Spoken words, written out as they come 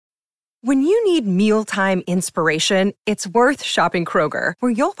When you need mealtime inspiration, it's worth shopping Kroger,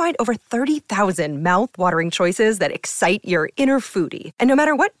 where you'll find over 30,000 mouth-watering choices that excite your inner foodie. And no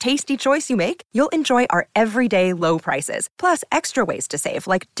matter what tasty choice you make, you'll enjoy our everyday low prices, plus extra ways to save,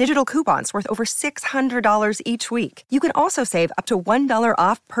 like digital coupons worth over $600 each week. You can also save up to $1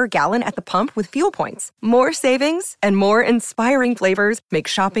 off per gallon at the pump with fuel points. More savings and more inspiring flavors make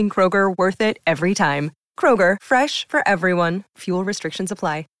shopping Kroger worth it every time. Kroger, fresh for everyone. Fuel restrictions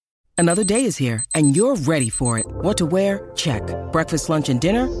apply. Another day is here, and you're ready for it. What to wear? Check. Breakfast, lunch, and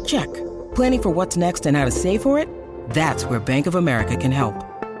dinner? Check. Planning for what's next and how to save for it? That's where Bank of America can help.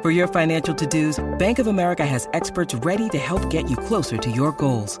 For your financial to-dos, Bank of America has experts ready to help get you closer to your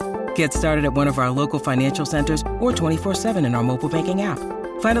goals. Get started at one of our local financial centers or 24/7 in our mobile banking app.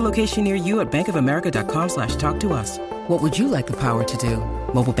 Find a location near you at bankofamerica.com/talktous. What would you like the power to do?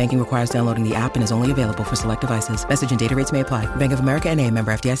 Mobile banking requires downloading the app and is only available for select devices. Message and data rates may apply. Bank of America N.A.,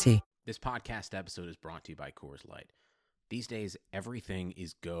 member FDIC. This podcast episode is brought to you by Coors Light. These days, everything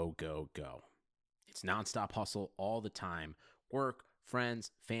is go, go, go. It's nonstop hustle all the time. Work, friends,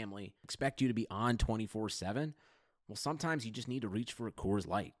 family, expect you to be on 24/7. Well, sometimes you just need to reach for a Coors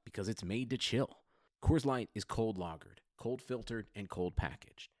Light because it's made to chill. Coors Light is cold lagered, cold filtered, and cold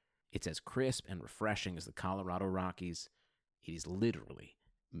packaged. It's as crisp and refreshing as the Colorado Rockies. It is literally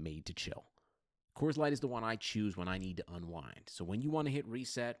made to chill. Coors Light is the one I choose when I need to unwind. So when you want to hit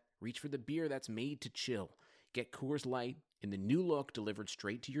reset, reach for the beer that's made to chill. Get Coors Light in the new look delivered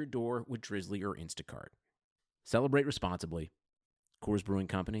straight to your door with Drizzly or Instacart. Celebrate responsibly. Coors Brewing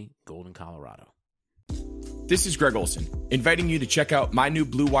Company, Golden, Colorado. This is Greg Olson, inviting you to check out my new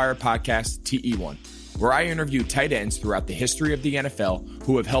Blue Wire podcast, TE1, where I interview tight ends throughout the history of the NFL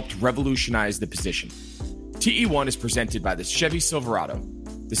who have helped revolutionize the position. TE1 is presented by the Chevy Silverado.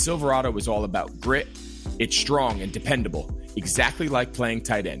 The Silverado is all about grit. It's strong and dependable, exactly like playing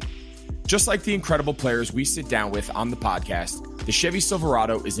tight end. Just like the incredible players we sit down with on the podcast, the Chevy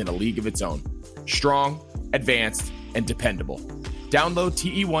Silverado is in a league of its own. Strong, advanced, and dependable. Download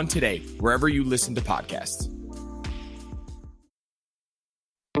TE1 today, wherever you listen to podcasts.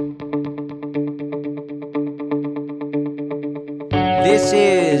 This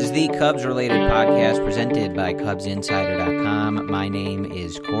is the Cubs-related podcast presented by CubsInsider.com. My name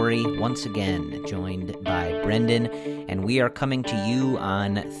is Corey, once again joined by Brendan, and we are coming to you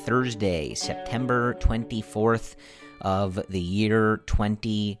on Thursday, September 24th of the year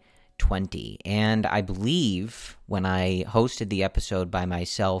 2020. And I believe when I hosted the episode by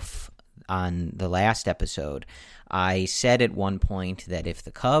myself on the last episode, I said at one point that if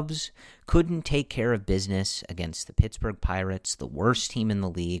the Cubs couldn't take care of business against the Pittsburgh Pirates, the worst team in the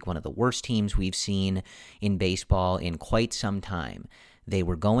league, one of the worst teams we've seen in baseball in quite some time, they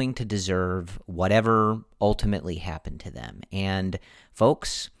were going to deserve whatever ultimately happened to them. And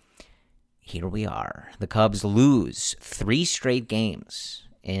folks, here we are. The Cubs lose 3 straight games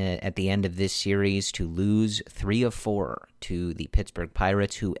at the end of this series to lose 3 of 4 to the Pittsburgh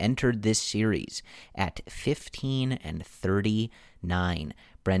Pirates, who entered this series at 15-39.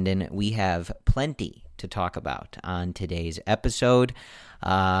 Brendan, we have plenty to talk about on today's episode,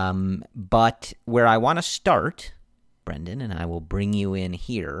 but where I want to start, Brendan, and I will bring you in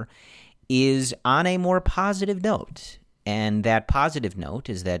here, is on a more positive note. And that positive note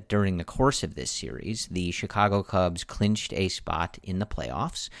is that during the course of this series, the Chicago Cubs clinched a spot in the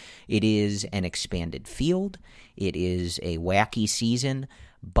playoffs. It is an expanded field. It is a wacky season.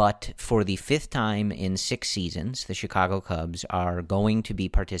 But for the 5th time in 6 seasons, the Chicago Cubs are going to be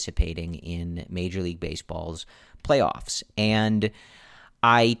participating in Major League Baseball's playoffs. And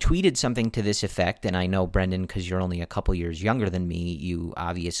I tweeted something to this effect, and I know, Brendan, because you're only a couple years younger than me, you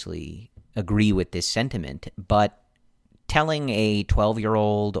obviously agree with this sentiment. But telling a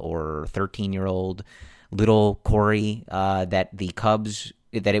 12-year-old or 13-year-old little Corey that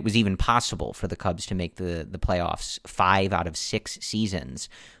it was even possible for the Cubs to make the playoffs 5 out of 6 seasons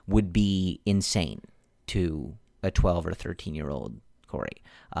would be insane to a 12 or 13-year-old Corey.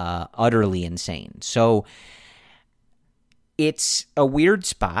 Utterly insane. So it's a weird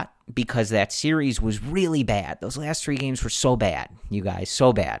spot because that series was really bad. Those last 3 games were so bad, you guys,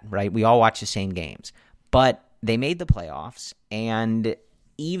 so bad, right? We all watch the same games. But they made the playoffs, and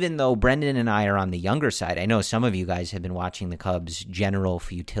even though Brendan and I are on the younger side, I know some of you guys have been watching the Cubs' general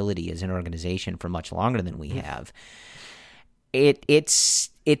futility as an organization for much longer than we have.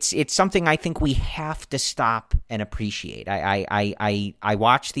 It's something I think we have to stop and appreciate. I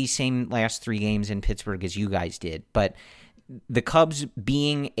watched these same last 3 games in Pittsburgh as you guys did, but the Cubs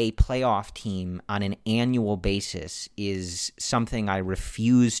being a playoff team on an annual basis is something I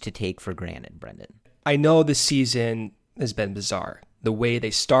refuse to take for granted, Brendan. I know this season has been bizarre. the way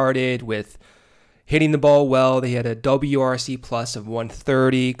they started with hitting the ball well. They had a WRC plus of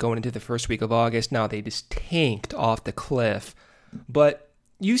 130 going into the first week of August. Now they just tanked off the cliff. But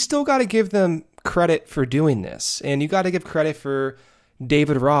you still got to give them credit for doing this. And you got to give credit for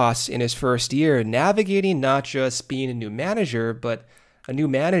David Ross in his first year, navigating not just being a new manager, but a new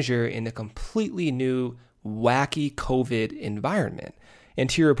manager in a completely new, wacky COVID environment. And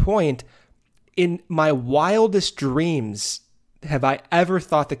to your point, in my wildest dreams, have I ever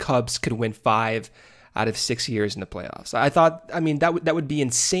thought the Cubs could win 5 out of 6 years in the playoffs? I thought, that would be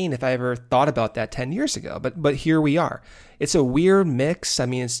insane if I ever thought about that 10 years ago. But here we are. It's a weird mix.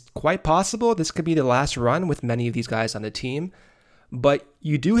 It's quite possible this could be the last run with many of these guys on the team. But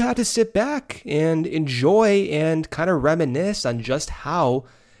you do have to sit back and enjoy and kind of reminisce on just how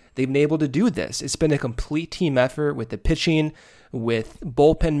they've been able to do this. It's been a complete team effort with the pitching, with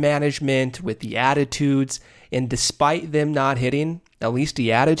bullpen management, with the attitudes. And despite them not hitting, at least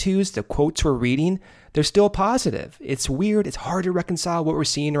the attitudes, the quotes we're reading, they're still positive. It's weird. It's hard to reconcile what we're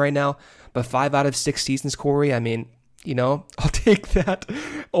seeing right now. But 5 out of 6 seasons, Corey, I'll take that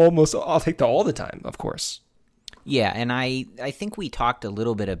I'll take that all the time, of course. Yeah, and I think we talked a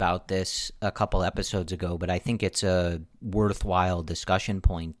little bit about this a couple episodes ago, but I think it's a worthwhile discussion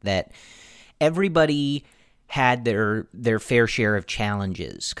point that everybody had their fair share of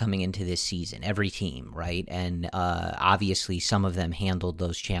challenges coming into this season, every team, right? And obviously some of them handled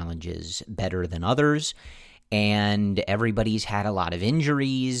those challenges better than others, and everybody's had a lot of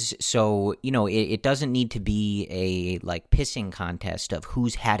injuries. So, it doesn't need to be a pissing contest of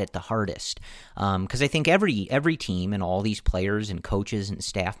who's had it the hardest. Because I think every team and all these players and coaches and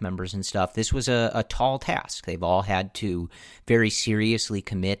staff members and stuff, this was a tall task. They've all had to very seriously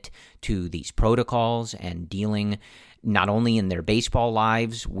commit to these protocols and dealing not only in their baseball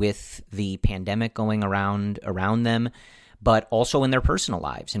lives with the pandemic going around them, but also in their personal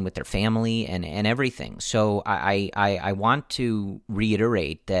lives and with their family and everything. So I want to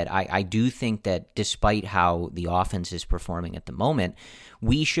reiterate that I do think that despite how the offense is performing at the moment,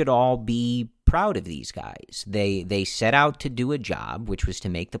 we should all be proud of these guys. They set out to do a job, which was to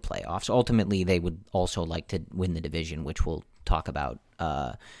make the playoffs. Ultimately, they would also like to win the division, which we'll talk about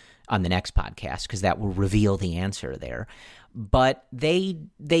on the next podcast, because that will reveal the answer there. But they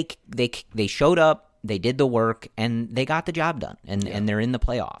showed up. They did the work, and they got the job done, and they're in the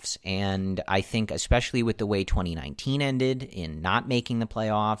playoffs. And I think especially with the way 2019 ended in not making the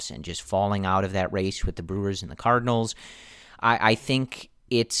playoffs and just falling out of that race with the Brewers and the Cardinals, I think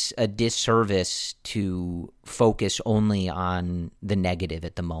it's a disservice to focus only on the negative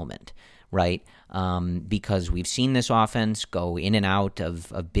at the moment, right? Because we've seen this offense go in and out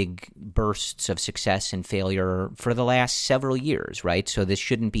of big bursts of success and failure for the last several years, right? So this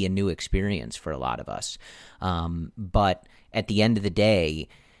shouldn't be a new experience for a lot of us. But at the end of the day,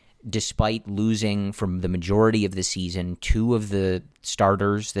 despite losing from the majority of the season 2 of the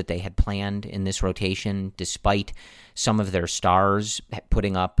starters that they had planned in this rotation, despite some of their stars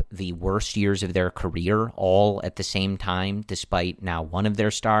putting up the worst years of their career all at the same time, despite now one of their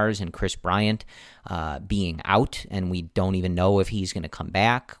stars and Chris Bryant being out, and we don't even know if he's going to come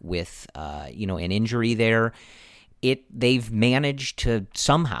back with an injury there. They've managed to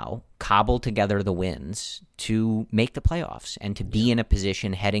somehow cobble together the wins to make the playoffs and to be in a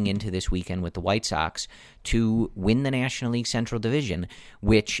position heading into this weekend with the White Sox to win the National League Central Division,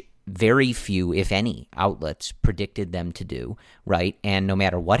 which very few, if any, outlets predicted them to do, right? And no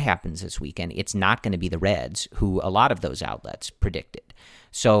matter what happens this weekend, it's not going to be the Reds, who a lot of those outlets predicted.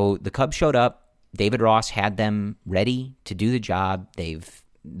 So the Cubs showed up. David Ross had them ready to do the job. They've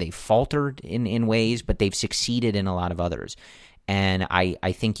faltered in ways, but they've succeeded in a lot of others. And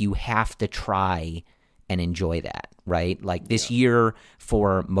I think you have to try and enjoy that, right? This year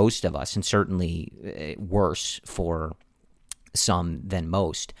for most of us, and certainly worse for some than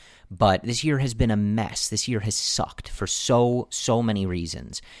most, but this year has been a mess. This year has sucked for so many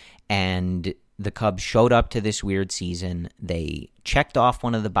reasons. And the Cubs showed up to this weird season. They checked off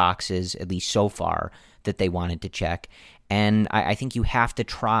one of the boxes, at least so far, that they wanted to check. And I think you have to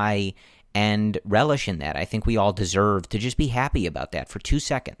try and relish in that. I think we all deserve to just be happy about that for 2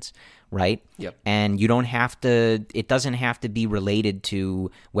 seconds, right? Yep. And you don't have to, it doesn't have to be related to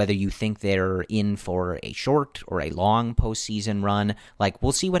whether you think they're in for a short or a long postseason run.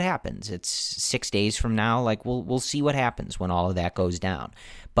 We'll see what happens. It's 6 days from now. We'll see what happens when all of that goes down.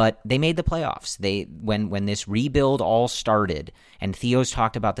 But they made the playoffs. When this rebuild all started, and Theo's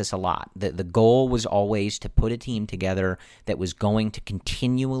talked about this a lot, the goal was always to put a team together that was going to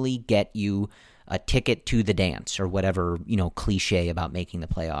continually get you a ticket to the dance or whatever, cliche about making the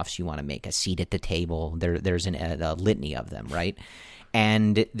playoffs you want to make, a seat at the table. There's a litany of them, right?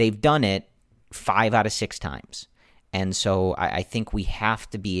 And they've done it 5 out of 6 times. And so I think we have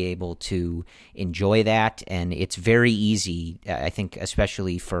to be able to enjoy that. And it's very easy, I think,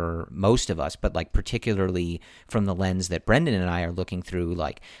 especially for most of us, but like particularly from the lens that Brendan and I are looking through.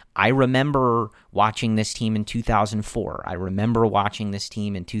 Like, I remember watching this team in 2004. I remember watching this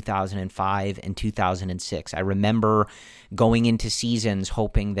team in 2005 and 2006. I remember going into seasons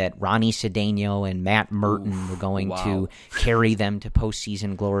hoping that Ronnie Cedeno and Matt Merton were going to carry them to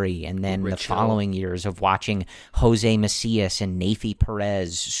postseason glory. And then the following years of watching Jose Macias and Nafi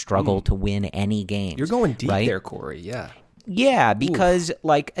Perez struggle to win any games. You're going deep right? there, Corey. Yeah. Yeah, because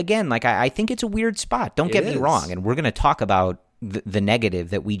I think it's a weird spot. Don't get me wrong. And we're going to talk about the negative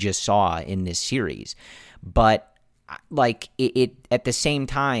that we just saw in this series. But like it at the same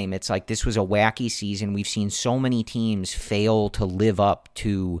time, it's like this was a wacky season. We've seen so many teams fail to live up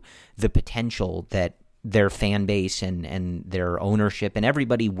to the potential that their fan base and their ownership and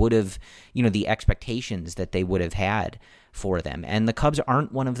everybody would have, the expectations that they would have had for them. And the Cubs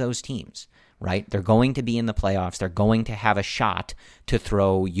aren't one of those teams, right? They're going to be in the playoffs. They're going to have a shot to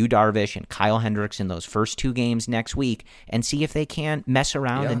throw Yu Darvish and Kyle Hendricks in those first 2 games next week and see if they can mess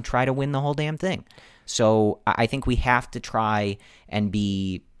around and try to win the whole damn thing. So I think we have to try and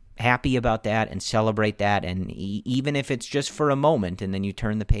be happy about that and celebrate that. And even if it's just for a moment and then you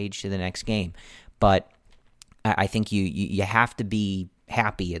turn the page to the next game. But I think you have to be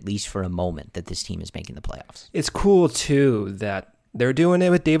happy, at least for a moment, that this team is making the playoffs. It's cool, too, that they're doing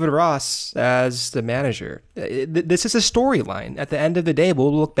it with David Ross as the manager. This is a storyline. At the end of the day,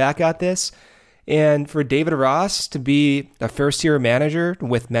 we'll look back at this, and for David Ross to be a first-year manager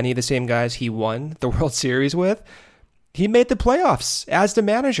with many of the same guys he won the World Series with, he made the playoffs as the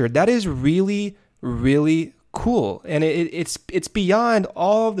manager. That is really, really cool. And it's beyond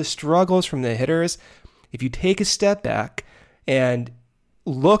all of the struggles from the hitters. If you take a step back and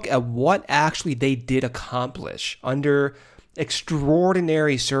look at what actually they did accomplish under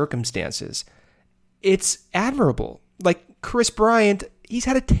extraordinary circumstances, it's admirable. Like Chris Bryant, he's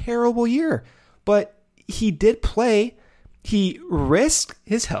had a terrible year, but he did play. He risked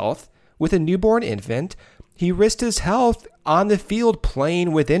his health with a newborn infant. He risked his health on the field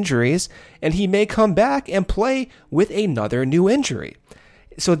playing with injuries, and he may come back and play with another new injury.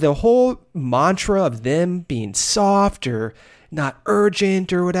 So the whole mantra of them being soft or not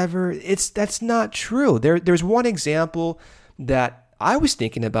urgent or whatever, that's not true. There's one example that I was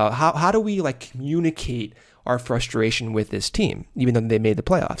thinking about. How do we communicate our frustration with this team, even though they made the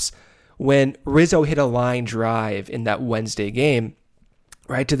playoffs? When Rizzo hit a line drive in that Wednesday game,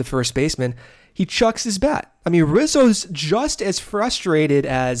 right to the first baseman, he chucks his bat. I mean, Rizzo's just as frustrated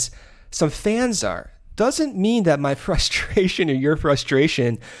as some fans are. Doesn't mean that my frustration or your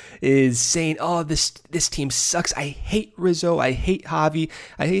frustration is saying, oh, this team sucks. I hate Rizzo. I hate Javi.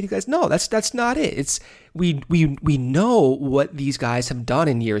 I hate you guys. No, that's not it. It's we know what these guys have done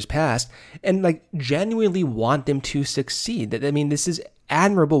in years past and genuinely want them to succeed. I mean, this is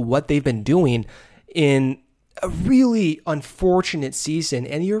admirable what they've been doing in a really unfortunate season.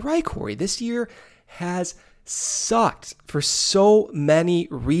 And you're right, Corey. This year has sucked for so many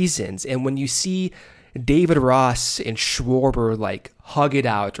reasons. And when you see David Ross and Schwarber hug it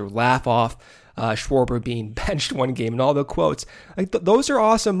out or laugh off Schwarber being benched one game and all the quotes, those are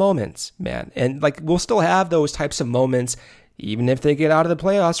awesome moments, man. And we'll still have those types of moments even if they get out of the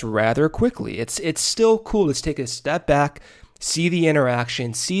playoffs rather quickly. It's still cool. Let's take a step back, see the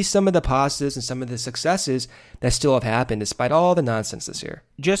interaction, see some of the positives and some of the successes that still have happened despite all the nonsense this year.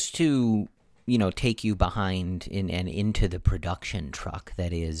 Just to take you behind and into the production truck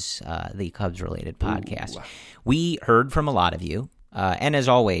that is the Cubs-related podcast. Ooh. We heard from a lot of you, and as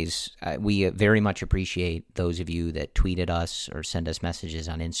always, we very much appreciate those of you that tweeted us or send us messages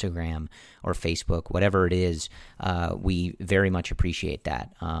on Instagram or Facebook, whatever it is. We very much appreciate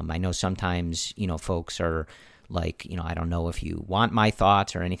that. I know sometimes, folks are I don't know if you want my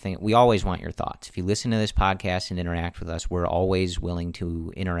thoughts or anything. We always want your thoughts. If you listen to this podcast and interact with us, we're always willing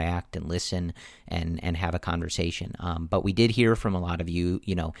to interact and listen and have a conversation. But we did hear from a lot of you,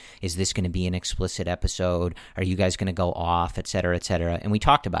 is this going to be an explicit episode? Are you guys going to go off, et cetera, et cetera? And we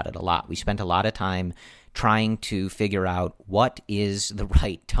talked about it a lot. We spent a lot of time trying to figure out what is the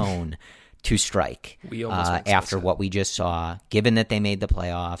right tone to strike after what we just saw, given that they made the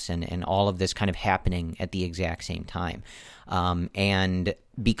playoffs and all of this kind of happening at the exact same time. And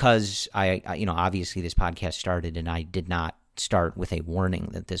because I obviously this podcast started and I did not start with a warning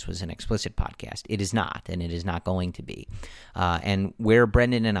that this was an explicit podcast. It is not, and it is not going to be. And where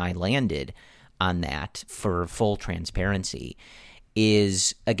Brendan and I landed on that for full transparency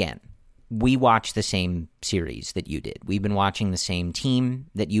is, again, we watch the same series that you did. We've been watching the same team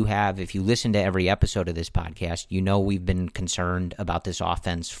that you have. If you listen to every episode of this podcast, you know we've been concerned about this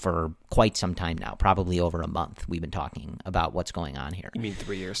offense for quite some time now, probably over a month. We've been talking about what's going on here. You mean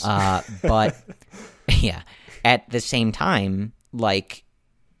 3 years? But, yeah, at the same time, like,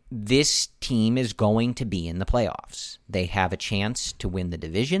 this team is going to be in the playoffs. They have a chance to win the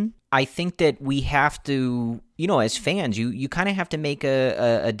division. I think that we have to, as fans, you kind of have to make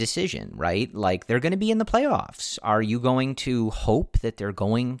a decision, right? Like, they're going to be in the playoffs. Are you going to hope that they're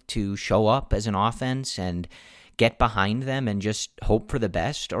going to show up as an offense and get behind them and just hope for the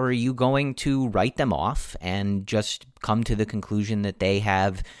best? Or are you going to write them off and just come to the conclusion that they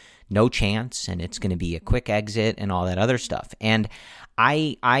have no chance and it's going to be a quick exit and all that other stuff? And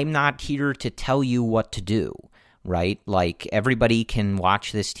I'm not here to tell you what to do, right? Like, everybody can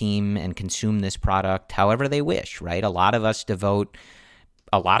watch this team and consume this product however they wish, right? A lot of us devote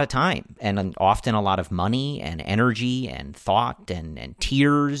a lot of time and often a lot of money and energy and thought and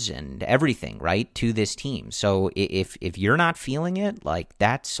tears and everything, right, to this team. So if you're not feeling it, like,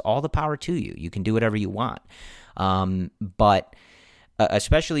 that's all the power to you. You can do whatever you want. But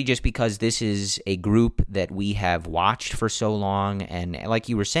especially just because this is a group that we have watched for so long. And like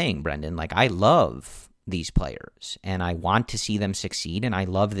you were saying, Brendan, like, I love these players and I want to see them succeed and I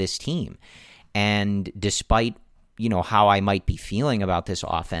love this team. And despite, how I might be feeling about this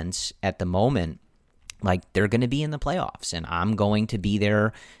offense at the moment, like, they're going to be in the playoffs and I'm going to be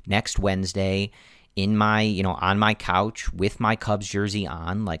there next Wednesday in my, on my couch with my Cubs jersey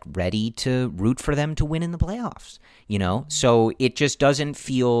on, like, ready to root for them to win in the playoffs, So it just doesn't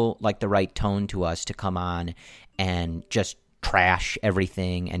feel like the right tone to us to come on and just trash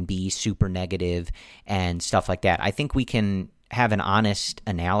everything and be super negative and stuff like that. I think we can have an honest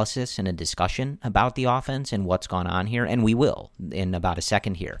analysis and a discussion about the offense and what's gone on here, and we will in about a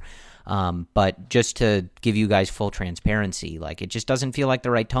second here. But just to give you guys full transparency, like, it just doesn't feel like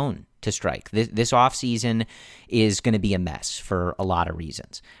the right tone to strike. This offseason is going to be a mess for a lot of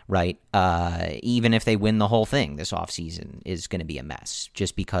reasons, right? Even if they win the whole thing, this offseason is going to be a mess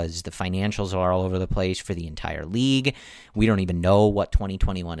just because the financials are all over the place for the entire league. We don't even know what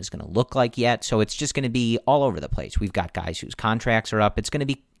 2021 is going to look like yet, so it's just going to be all over the place. We've got guys whose contracts are up. It's going to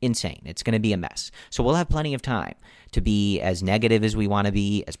be insane. It's going to be a mess. So we'll have plenty of time to be as negative as we want to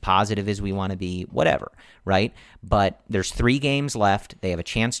be, as positive as we want to be, whatever, right? But there's 3 games left. They have a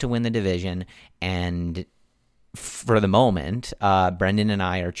chance to win the division, and for the moment, Brendan and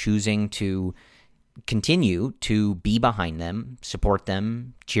I are choosing to continue to be behind them, support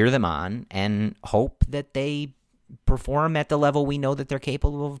them, cheer them on, and hope that they perform at the level we know that they're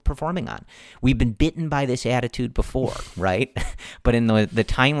capable of performing on. We've been bitten by this attitude before, right? But in the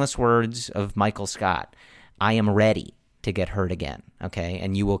timeless words of Michael Scott, I am ready to get hurt again, okay?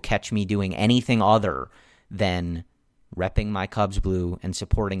 And you will catch me doing anything other than repping my Cubs blue and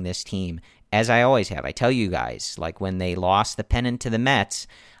supporting this team, as I always have. I tell you guys, like, when they lost the pennant to the Mets,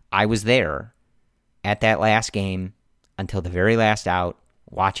 I was there at that last game until the very last out,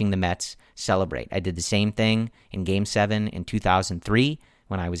 watching the Mets celebrate. I did the same thing in Game 7 in 2003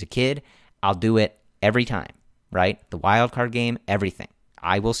 when I was a kid. I'll do it every time, right? The wild card game, everything.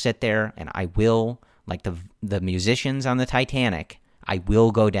 I will sit there and I will, like the musicians on the Titanic, I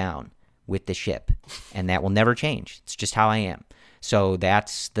will go down with the ship, and that will never change. It's just how I am. So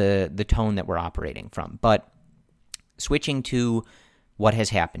that's the tone that we're operating from. But switching to what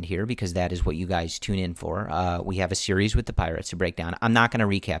has happened here, because that is what you guys tune in for. We have a series with the Pirates to break down. I'm not going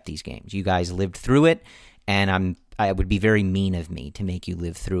to recap these games. You guys lived through it, and I would be very mean of me to make you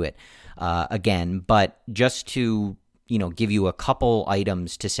live through it again. But just to give you a couple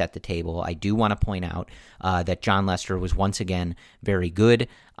items to set the table, I do want to point out that Jon Lester was once again very good.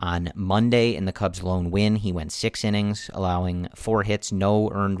 On Monday in the Cubs' lone win, he went 6 innings, allowing 4 hits,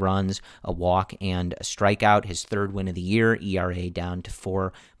 no earned runs, a walk, and a strikeout. His 3rd win of the year, ERA down to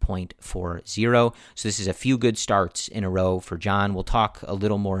 4.40. So this is a few good starts in a row for Jon. We'll talk a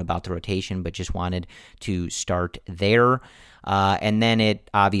little more about the rotation, but just wanted to start there. And then it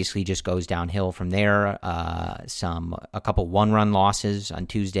obviously just goes downhill from there. A couple 1-run losses on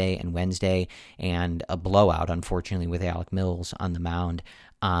Tuesday and Wednesday, and a blowout, unfortunately, with Alec Mills on the mound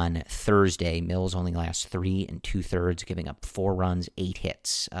on Thursday. Mills only lasts 3 2/3, giving up 4 runs, 8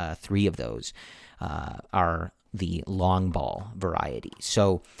 hits. 3 of those are the long ball variety.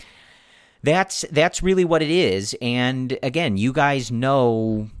 So that's really what it is. And again, you guys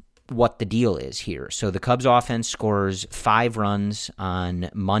know what the deal is here. So the Cubs offense scores 5 runs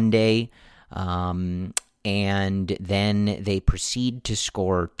on Monday. and then they proceed to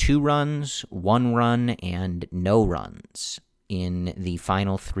score 2 runs, 1 run, and no runs in the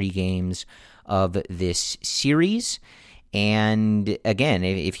final 3 games of this series. And again,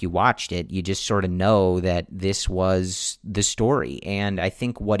 if you watched it, you just sort of know that this was the story. And I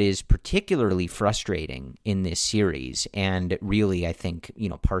think what is particularly frustrating in this series, and really I think,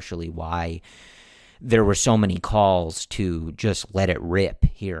 partially why there were so many calls to just let it rip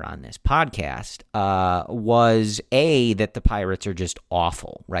here on this podcast, was that the Pirates are just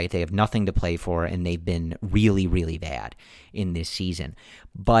awful, right? They have nothing to play for, and they've been really, really bad in this season.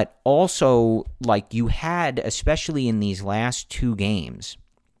 But also, like you had, especially in these last 2 games,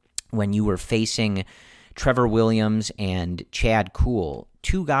 when you were facing Trevor Williams and Chad Kuhl,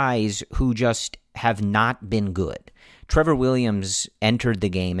 2 guys who just have not been good. Trevor Williams entered the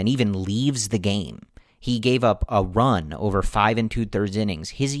game and even leaves the game. He gave up a run over 5 2/3 innings.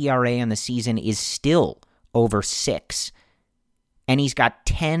 His ERA on the season is still over 6. And he's got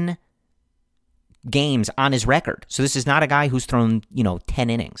 10 games on his record. So this is not a guy who's thrown, 10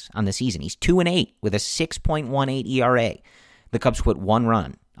 innings on the season. He's 2-8 with a 6.18 ERA. The Cubs put 1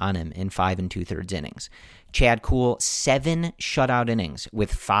 run on him in 5 2/3 innings. Chad Kuhl, 7 shutout innings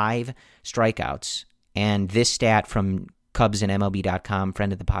with 5 strikeouts. And this stat from Cubs and MLB.com,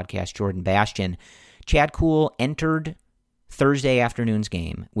 friend of the podcast, Jordan Bastian, Chad Kuhl entered Thursday afternoon's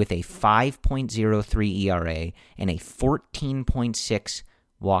game with a 5.03 ERA and a 14.6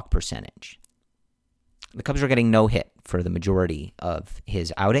 walk percentage. The Cubs were getting no hit for the majority of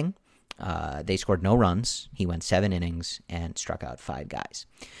his outing. They scored no runs. He went 7 innings and struck out 5 guys.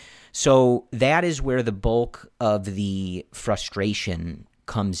 So that is where the bulk of the frustration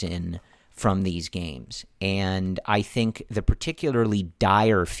comes in from these games. And I think the particularly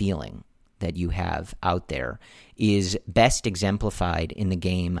dire feeling that you have out there is best exemplified in the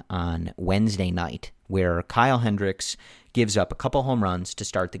game on Wednesday night, where Kyle Hendricks gives up a couple home runs to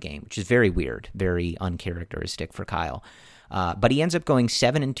start the game, which is very weird, very uncharacteristic for Kyle. But he ends up going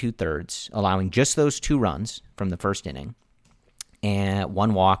 7 2/3, allowing just those 2 runs from the first inning, and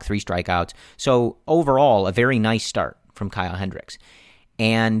 1 walk, 3 strikeouts. So overall, a very nice start from Kyle Hendricks.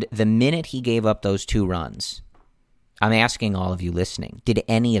 And the minute he gave up those 2 runs, I'm asking all of you listening, did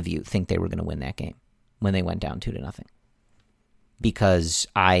any of you think they were going to win that game when they went down 2-0? Because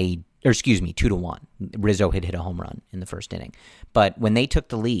 2-1. Rizzo had hit a home run in the first inning. But when they took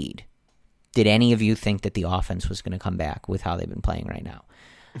the lead, did any of you think that the offense was going to come back with how they've been playing right now?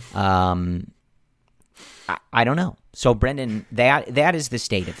 I don't know. So, Brendan, that is the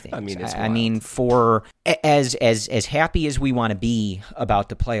state of things. I mean, it's I mean, for as happy as we want to be about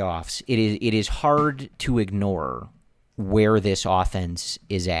the playoffs, it is hard to ignore where this offense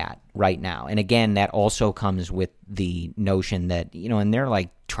is at right now. And again, that also comes with the notion that, and they're like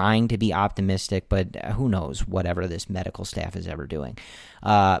trying to be optimistic, but who knows whatever this medical staff is ever doing.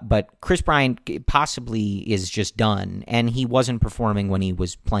 But Chris Bryant possibly is just done, and he wasn't performing when he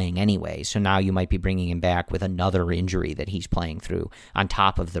was playing anyway. So now you might be bringing him back with another injury that he's playing through on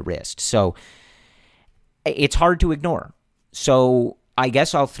top of the wrist. So it's hard to ignore. So I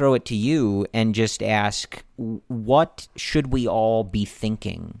guess I'll throw it to you and just ask, what should we all be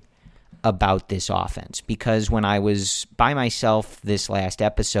thinking about this offense? Because when I was by myself this last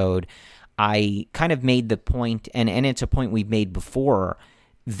episode, I kind of made the point, and it's a point we've made before,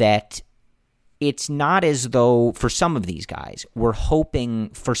 that it's not as though, for some of these guys, we're hoping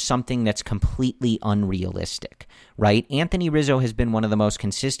for something that's completely unrealistic, right? Anthony Rizzo has been one of the most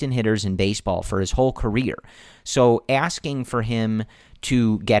consistent hitters in baseball for his whole career. So asking for him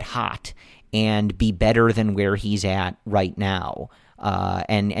to get hot and be better than where he's at right now,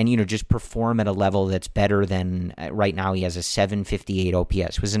 and just perform at a level that's better than right now. He has a 758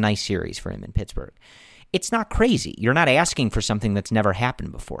 OPS. It was a nice series for him in Pittsburgh. It's not crazy. You're not asking for something that's never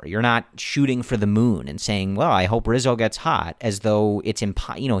happened before. You're not shooting for the moon and saying, well, I hope Rizzo gets hot, as though it's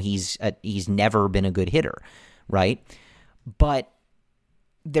he's never been a good hitter, right? But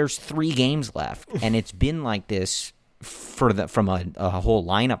there's 3 games left, and it's been like this from a whole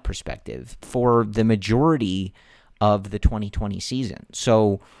lineup perspective for the majority of the 2020 season.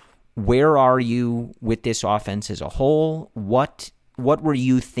 So where are you with this offense as a whole? What were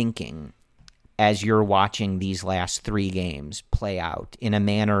you thinking as you're watching these last 3 games play out in a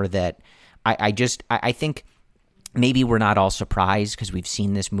manner that I think maybe we're not all surprised because we've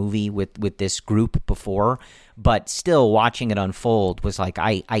seen this movie with this group before, but still watching it unfold was like,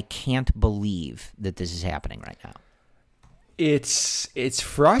 I can't believe that this is happening right now. It's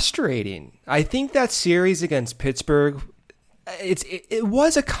frustrating. I think that series against Pittsburgh, it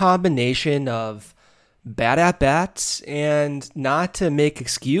was a combination of bad at-bats, and not to make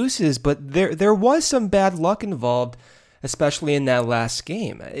excuses, but there was some bad luck involved, especially in that last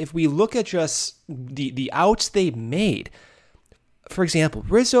game. If we look at just the outs they made, for example,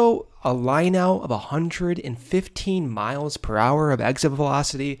 Rizzo, a line out of 115 miles per hour of exit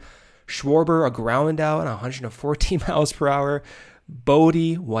velocity, Schwarber, a ground out at 114 miles per hour,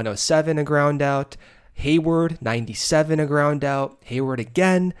 Bodie, 107 a ground out, Hayward, 97 a ground out, Hayward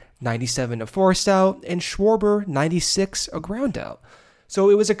again, 97 a forced out, and Schwarber, 96 a ground out. So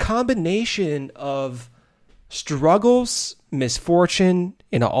it was a combination of struggles, misfortune,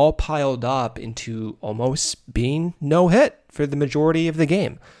 and all piled up into almost being no hit for the majority of the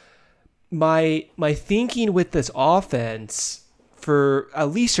game. My thinking with this offense for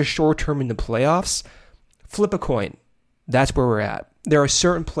at least a short term in the playoffs, flip a coin. That's where we're at. There are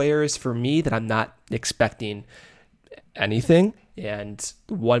certain players for me that I'm not expecting anything, and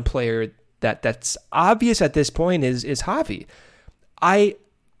one player that's obvious at this point is Javi. I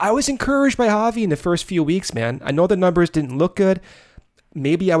was encouraged by Javi in the first few weeks, man. I know the numbers didn't look good.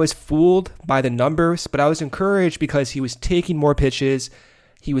 Maybe I was fooled by the numbers, but I was encouraged because he was taking more pitches.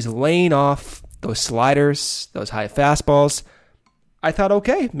 He was laying off those sliders, those high fastballs. I thought,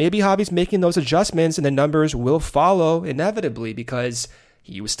 okay, maybe Javi's making those adjustments and the numbers will follow inevitably because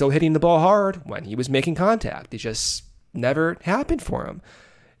he was still hitting the ball hard when he was making contact. It just never happened for him.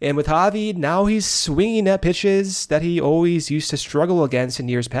 And with Javi, now he's swinging at pitches that he always used to struggle against in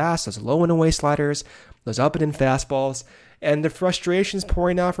years past, those low and away sliders, those up and in fastballs, and the frustration's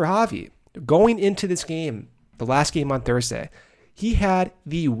pouring out for Javi. Going into this game, the last game on Thursday, he had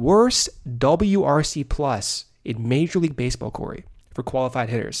the worst WRC plus in Major League Baseball, Corey, for qualified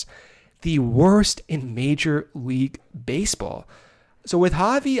hitters. The worst in Major League Baseball. So with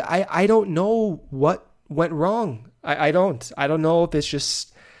Javi, I don't know what went wrong. I don't know if it's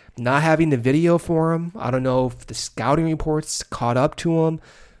just not having the video for him. I don't know if the scouting reports caught up to him.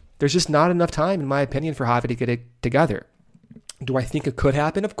 There's just not enough time, in my opinion, for Javi to get it together. Do I think it could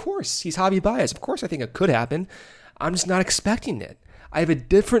happen? Of course. He's Javi Baez. Of course I think it could happen. I'm just not expecting it. I have a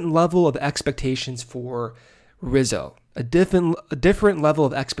different level of expectations for Rizzo, a different level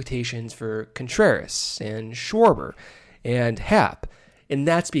of expectations for Contreras and Schwarber and Happ. And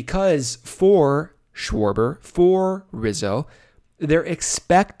that's because for Schwarber, for Rizzo, their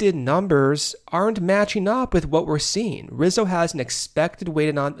expected numbers aren't matching up with what we're seeing. Rizzo has an expected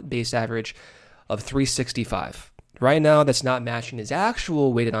weighted on base average of 365. Right now, that's not matching his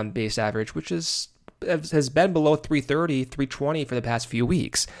actual weighted on base average, which has been below 330, 320 for the past few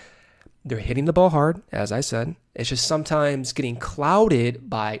weeks. They're hitting the ball hard, as I said. It's just sometimes getting clouded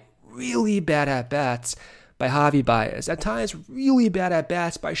by really bad at-bats by Javi Baez. At times, really bad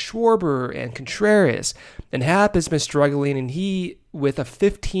at-bats by Schwarber and Contreras. And Happ has been struggling, and he, with a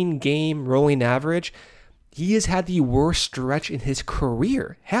 15-game rolling average, he has had the worst stretch in his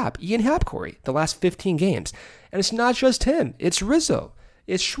career. Ian Happ, Corey, the last 15 games. And it's not just him. It's Rizzo.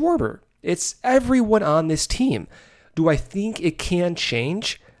 It's Schwarber. It's everyone on this team. Do I think it can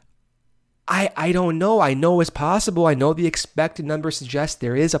change? I don't know. I know it's possible. I know the expected number suggests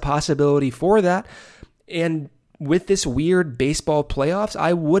there is a possibility for that. And with this weird baseball playoffs,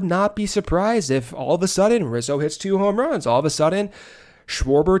 I would not be surprised if all of a sudden Rizzo hits 2 home runs. All of a sudden,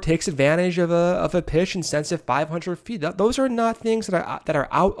 Schwarber takes advantage of a pitch and sends it 500 feet. Those are not things that are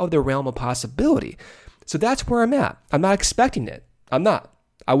out of the realm of possibility. So that's where I'm at. I'm not expecting it. I'm not.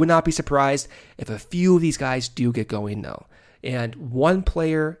 I would not be surprised if a few of these guys do get going, though. And one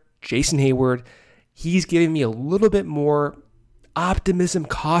player, Jason Hayward, he's giving me a little bit more optimism,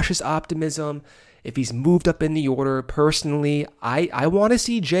 cautious optimism. If he's moved up in the order, personally, I want to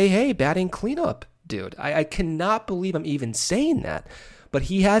see Jay Hay batting cleanup, dude. I cannot believe I'm even saying that. But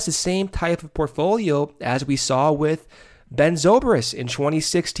he has the same type of portfolio as we saw with Ben Zobrist in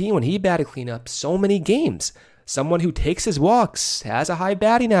 2016 when he batted cleanup so many games. Someone who takes his walks, has a high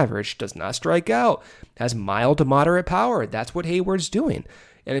batting average, does not strike out, has mild to moderate power. That's what Hayward's doing.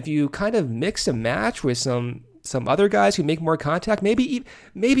 And if you kind of mix and match with some other guys who make more contact, maybe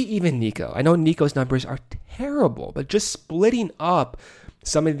even Nico. I know Nico's numbers are terrible, but just splitting up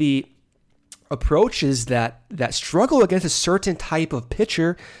some of the approaches that struggle against a certain type of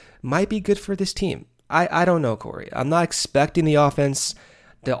pitcher might be good for this team. I don't know, Corey. I'm not expecting the offense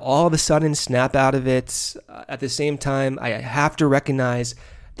to all of a sudden snap out of it. At the same time, I have to recognize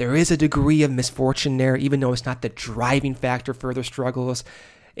there is a degree of misfortune there, even though it's not the driving factor for their struggles.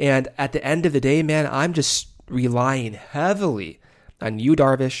 And at the end of the day, man, I'm just relying heavily on Yu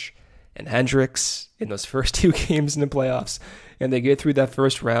Darvish and Hendricks in those first 2 games in the playoffs. And they get through that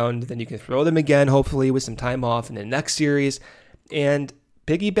first round, then you can throw them again, hopefully with some time off in the next series, and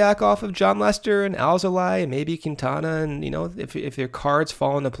piggyback off of John Lester and Alzolay and maybe Quintana, and if their cards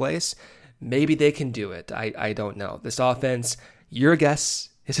fall into place, maybe they can do it. I don't know. This offense, your guess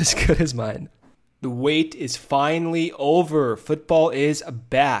is as good as mine. The wait is finally over. Football is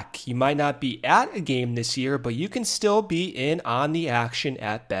back. You might not be at a game this year, but you can still be in on the action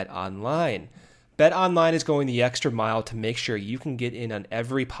at BetOnline. BetOnline is going the extra mile to make sure you can get in on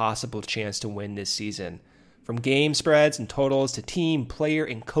every possible chance to win this season. From game spreads and totals to team, player,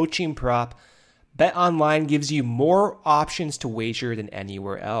 and coaching prop, BetOnline gives you more options to wager than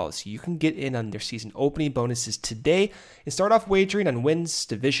anywhere else. You can get in on their season opening bonuses today and start off wagering on wins,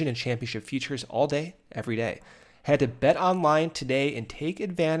 division, and championship futures all day, every day. Head to BetOnline today and take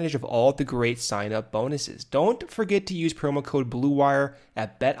advantage of all the great sign-up bonuses. Don't forget to use promo code BlueWire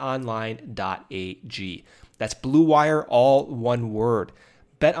at betonline.ag. That's BlueWire, all one word.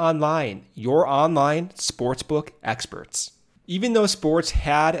 BetOnline, your online sportsbook experts. Even though sports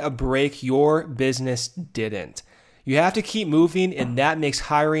had a break, your business didn't. You have to keep moving, and that makes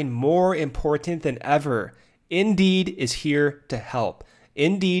hiring more important than ever. Indeed is here to help.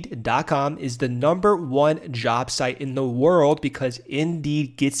 Indeed.com is the #1 job site in the world because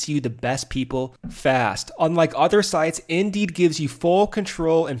Indeed gets you the best people fast. Unlike other sites, Indeed gives you full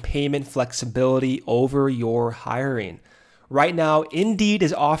control and payment flexibility over your hiring. Right now, Indeed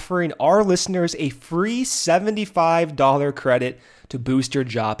is offering our listeners a free $75 credit to boost your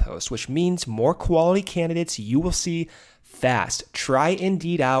job post, which means more quality candidates you will see fast. Try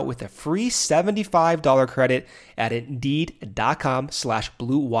Indeed out with a free $75 credit at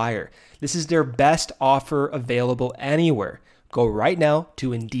Indeed.com/BlueWire. This is their best offer available anywhere. Go right now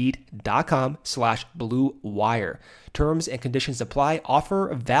to Indeed.com/BlueWire. Terms and conditions apply.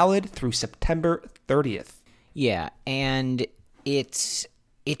 Offer valid through September 30th. Yeah, and it's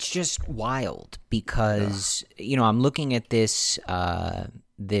just wild because, I'm looking at this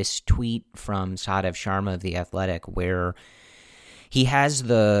this tweet from Sadev Sharma of The Athletic where he has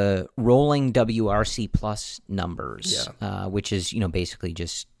the rolling WRC plus numbers, which is, basically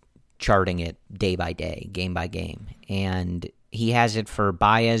just charting it day by day, game by game. And he has it for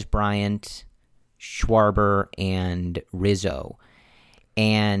Baez, Bryant, Schwarber, and Rizzo.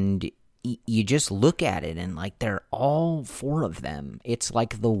 And you just look at it and they're all four of them. It's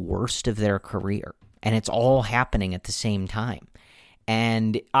like the worst of their career, and it's all happening at the same time.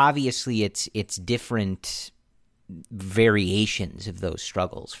 And obviously it's different variations of those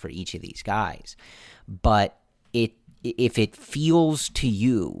struggles for each of these guys. But if it feels to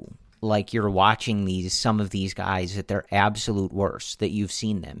you like you're watching some of these guys at their absolute worst, that you've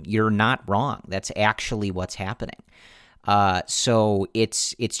seen them, you're not wrong. That's actually what's happening. So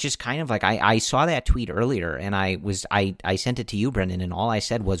it's just kind of like I saw that tweet earlier and I sent it to you, Brendan, and all I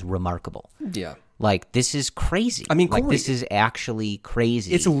said was remarkable. Yeah. This is crazy. I mean, Corey, this is actually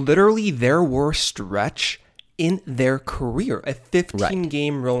crazy. It's literally their worst stretch in their career. A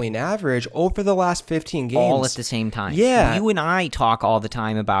 15-game rolling average over the last 15 games. All at the same time. Yeah. You and I talk all the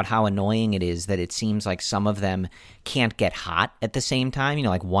time about how annoying it is that it seems like some of them can't get hot at the same time.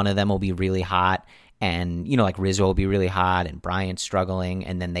 One of them will be really hot, and, Rizzo will be really hot and Bryant's struggling,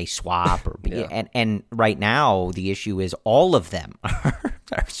 and then they swap. And right now, the issue is all of them are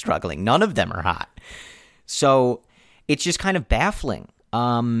struggling. None of them are hot. So it's just kind of baffling.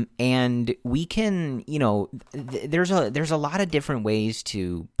 And we can, there's a lot of different ways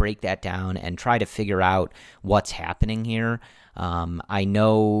to break that down and try to figure out what's happening here. I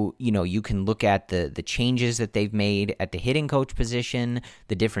know, you can look at the changes that they've made at the hitting coach position,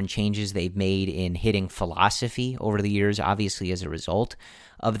 the different changes they've made in hitting philosophy over the years, obviously as a result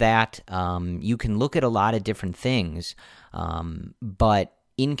of that. You can look at a lot of different things, but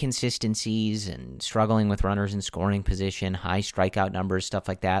inconsistencies and struggling with runners in scoring position, high strikeout numbers, stuff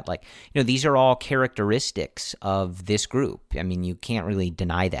like that. These are all characteristics of this group. I mean, you can't really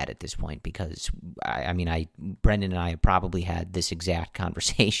deny that at this point because, Brendan and I have probably had this exact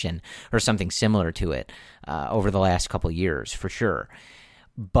conversation or something similar to it over the last couple of years for sure.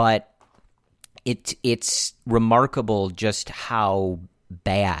 But it's remarkable just how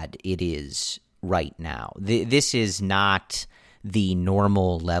bad it is right now. This is not the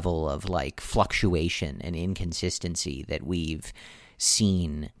normal level of fluctuation and inconsistency that we've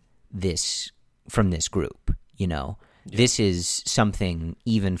seen from this group, Yeah. This is something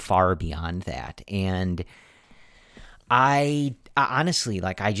even far beyond that. And I honestly,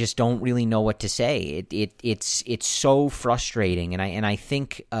 I just don't really know what to say. It's so frustrating. And I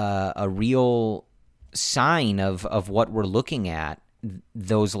think a real sign of what we're looking at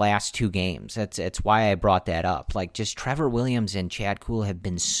those last two games. That's why I brought that up. Just Trevor Williams and Chad Kuhl have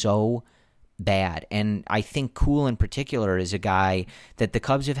been so bad. And I think Kuhl in particular is a guy that the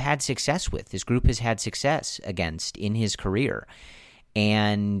Cubs have had success with. This group has had success against in his career.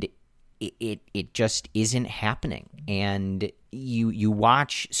 And it just isn't happening. And you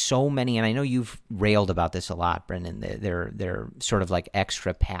watch so many, and I know you've railed about this a lot, Brendan, their sort of like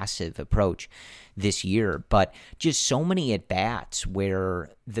extra passive approach this year, but just so many at-bats where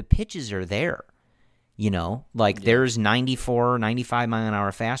the pitches are there. There's 94, 95 mile an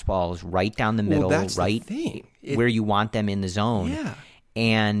hour fastballs right down the middle, where you want them in the zone. Yeah.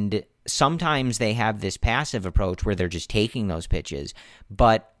 And sometimes they have this passive approach where they're just taking those pitches,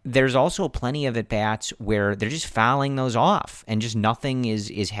 but there's also plenty of at-bats where they're just fouling those off and just nothing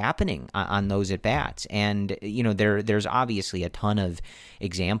is happening on those at-bats. And, there's obviously a ton of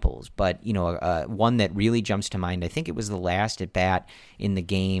examples, but, one that really jumps to mind, I think it was the last at-bat in the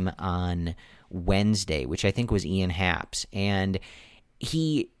game on Wednesday, which I think was Ian Happ's. And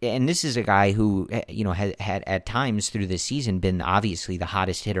this is a guy who, had at times through this season been obviously the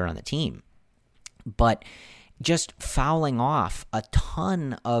hottest hitter on the team, but just fouling off a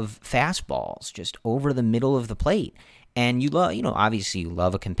ton of fastballs just over the middle of the plate. And you love, obviously you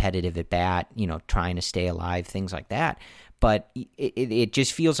love a competitive at bat, trying to stay alive, things like that. But it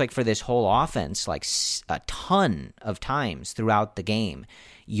just feels like for this whole offense, like a ton of times throughout the game,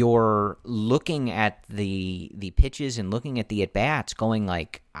 you're looking at the pitches and looking at the at-bats going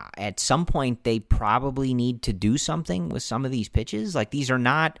like, at some point they probably need to do something with some of these pitches. Like these are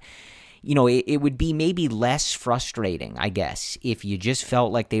not, it would be maybe less frustrating, I guess, if you just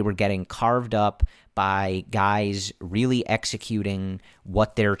felt like they were getting carved up by guys really executing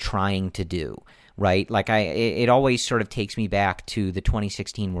what they're trying to do. Right? Like it always sort of takes me back to the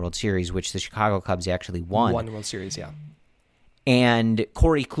 2016 World Series, which the Chicago Cubs actually won. Won World Series, yeah. And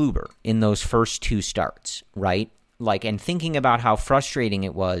Corey Kluber in those first two starts, right? Like, and thinking about how frustrating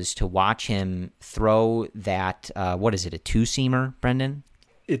it was to watch him throw that, what is it, a two-seamer, Brendan?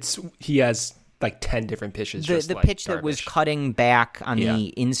 He has like 10 different pitches. The pitch that was cutting back on the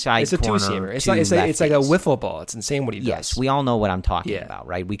inside corner. It's a two-seamer. It's like a wiffle ball. It's insane what he does. Yes, we all know what I'm talking about,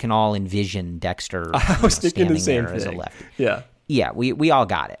 right? We can all envision Dexter I was thinking the same there thing. As a lefty. Yeah. Yeah, we all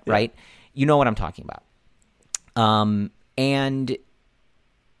got it, right? You know what I'm talking about. And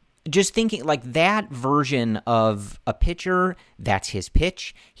just thinking like that version of a pitcher, that's his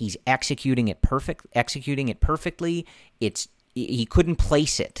pitch. He's executing it perfectly. He couldn't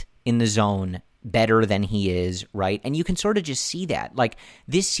place it in the zone better than he is, right? And you can sort of just see that. Like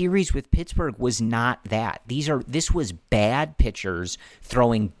this series with Pittsburgh was not that. This was bad pitchers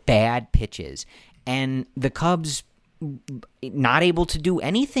throwing bad pitches, and the Cubs not able to do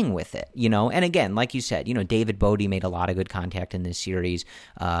anything with it, And again, like you said, David Bodie made a lot of good contact in this series,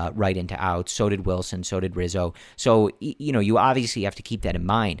 right into outs. So did Wilson. So did Rizzo. So, you obviously have to keep that in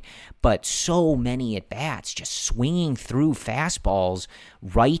mind. But so many at-bats just swinging through fastballs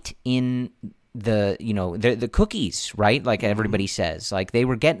right in the cookies, right? Like everybody says. Like they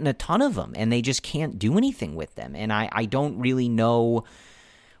were getting a ton of them, and they just can't do anything with them. And I don't really know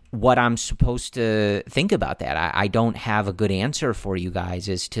what I'm supposed to think about that. I don't have a good answer for you guys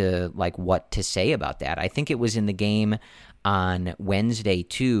as to like what to say about that. I think it was in the game on Wednesday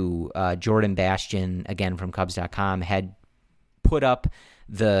too. Jordan Bastian, again from Cubs.com, had put up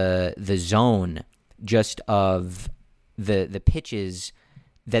the zone just of the pitches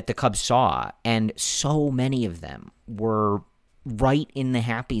that the Cubs saw, and so many of them were right in the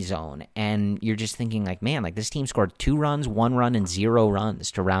happy zone, and you're just thinking like, man, like this team scored 2 runs, 1 run, and 0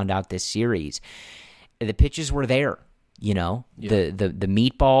 runs to round out this series. The pitches were there, the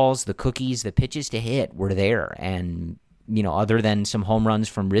meatballs, the cookies, the pitches to hit were there, and other than some home runs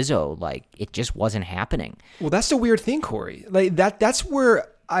from Rizzo, like it just wasn't happening. Well, that's the weird thing, Corey. Like that's where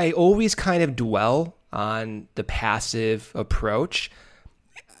I always kind of dwell on the passive approach.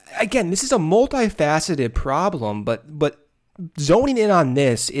 Again, this is a multifaceted problem, but zoning in on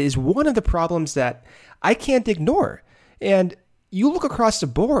this is one of the problems that I can't ignore. And you look across the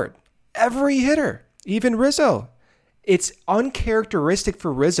board, every hitter, even Rizzo, it's uncharacteristic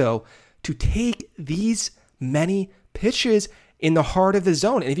for Rizzo to take these many pitches in the heart of the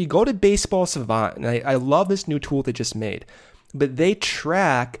zone. And if you go to Baseball Savant, and I love this new tool they just made, but they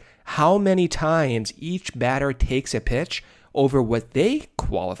track how many times each batter takes a pitch over what they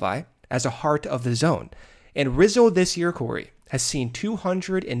qualify as a heart of the zone. And Rizzo this year, Corey, has seen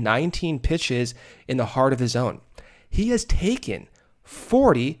 219 pitches in the heart of the zone. He has taken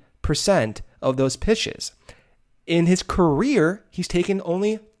 40% of those pitches. In his career, he's taken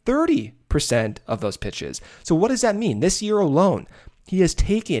only 30% of those pitches. So what does that mean? This year alone, he has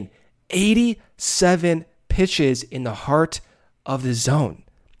taken 87 pitches in the heart of the zone.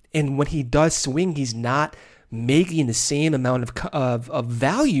 And when he does swing, he's not making the same amount of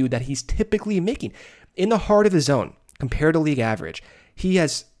value that he's typically making. In the heart of the zone, compared to league average, he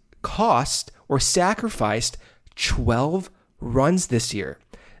has cost or sacrificed 12 runs this year.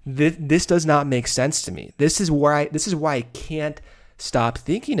 This does not make sense to me. This is why I can't stop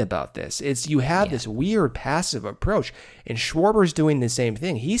thinking about this. It's you have this weird passive approach, and Schwarber's doing the same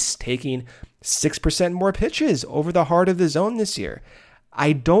thing. He's taking 6% more pitches over the heart of the zone this year.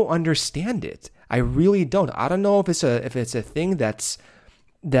 I don't understand it. I really don't. I don't know if it's a thing that's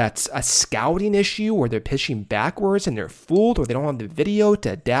a scouting issue, or they're pitching backwards and they're fooled, or they don't have the video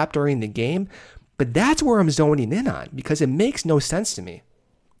to adapt during the game. But that's where I'm zoning in on, because it makes no sense to me.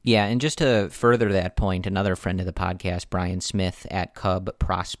 Yeah, and just to further that point, another friend of the podcast, Brian Smith at Cub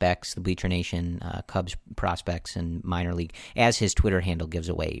Prospects, the Bleacher Nation Cubs Prospects and Minor League, as his Twitter handle gives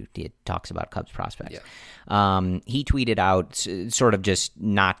away, it talks about Cubs Prospects. Yeah. He tweeted out sort of just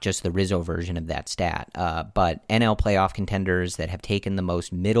not just the Rizzo version of that stat, but NL playoff contenders that have taken the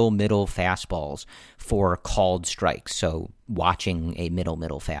most middle fastballs for called strikes. So watching a middle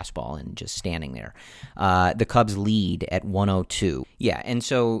fastball and just standing there. The Cubs lead at 102. Yeah, and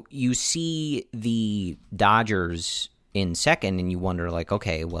so you see the Dodgers in second, and you wonder, like,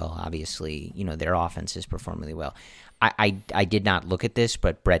 okay, well, obviously, their offense is performing really well. I did not look at this,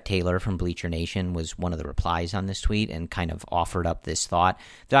 but Brett Taylor from Bleacher Nation was one of the replies on this tweet and kind of offered up this thought.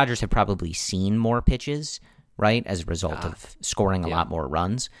 The Dodgers have probably seen more pitches, right, as a result of scoring a lot more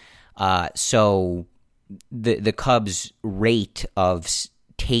runs. So the Cubs' rate of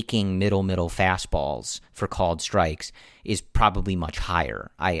taking middle fastballs for called strikes is probably much higher.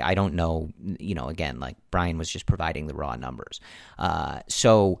 I don't know, again, like Brian was just providing the raw numbers.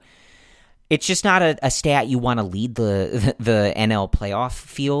 So it's just not a stat you want to lead the NL playoff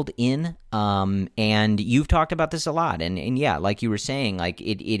field in. And you've talked about this a lot. And yeah, like you were saying, like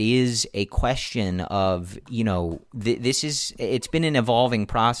it is a question of, it's been an evolving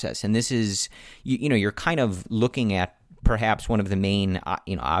process. And this is, you're kind of looking at perhaps one of the main,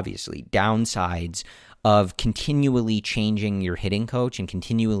 obviously downsides of continually changing your hitting coach and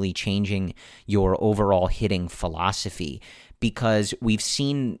continually changing your overall hitting philosophy, because we've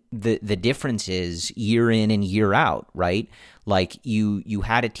seen the differences year in and year out, right? Like you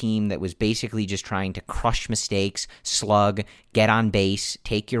had a team that was basically just trying to crush mistakes, slug, get on base,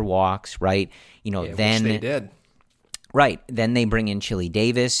 take your walks, right? Then which they did. Right. Then they bring in Chili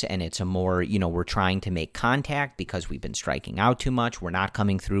Davis, and it's a more, we're trying to make contact because we've been striking out too much. We're not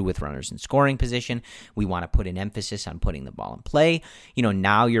coming through with runners in scoring position. We want to put an emphasis on putting the ball in play.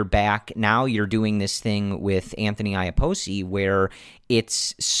 Now you're back. Now you're doing this thing with Anthony Iapoce where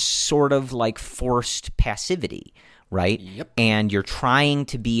it's sort of like forced passivity, right? Yep. And you're trying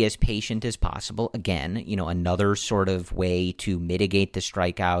to be as patient as possible. Again, another sort of way to mitigate the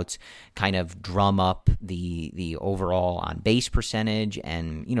strikeouts, kind of drum up the overall on base percentage,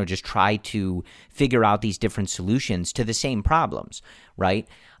 and just try to figure out these different solutions to the same problems, right?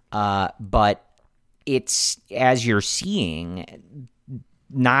 But it's, as you're seeing,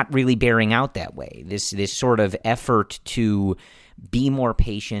 not really bearing out that way. This sort of effort to be more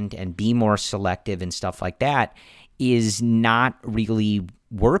patient and be more selective and stuff like that is not really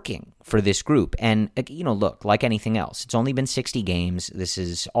working for this group. And, look, like anything else, it's only been 60 games. This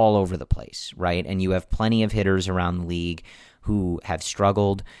is all over the place, right? And you have plenty of hitters around the league who have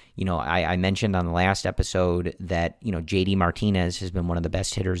struggled. I mentioned on the last episode that, JD Martinez has been one of the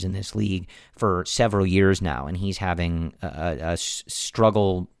best hitters in this league for several years now, and he's having a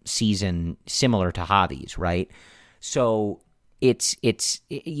struggle season similar to Javi's, right? So it's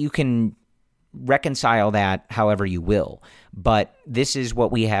you can reconcile that however you will, but this is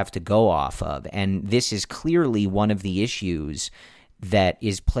what we have to go off of, and this is clearly one of the issues that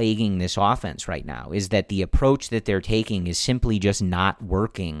is plaguing this offense right now, is that the approach that they're taking is simply just not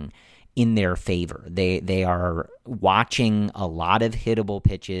working in their favor. They are watching a lot of hittable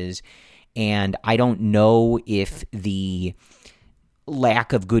pitches, and I don't know if the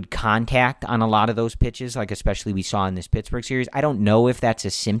lack of good contact on a lot of those pitches, like especially we saw in this Pittsburgh series, I don't know if that's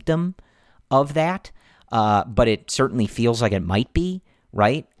a symptom of that, but it certainly feels like it might be,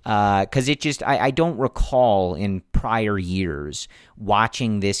 right? Because I don't recall in prior years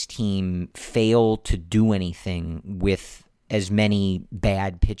watching this team fail to do anything with as many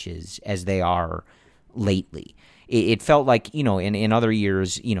bad pitches as they are lately. It felt like, in other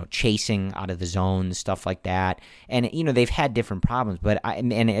years, chasing out of the zone, stuff like that. And, they've had different problems, but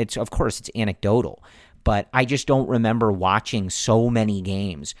it's, of course, it's anecdotal. But I just don't remember watching so many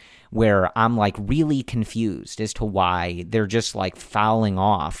games where I'm like really confused as to why they're just like fouling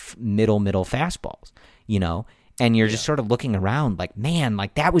off middle fastballs, And you're just sort of looking around like, man,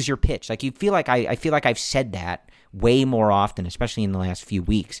 like that was your pitch. Like you feel like I feel like I've said that way more often, especially in the last few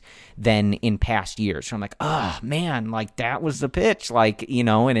weeks, than in past years. So I'm like, oh man, like that was the pitch. Like,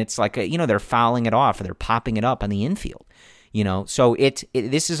 and it's like, they're fouling it off or they're popping it up on the infield, So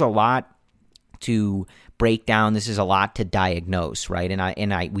this is a lot to break down. This is a lot to diagnose, right?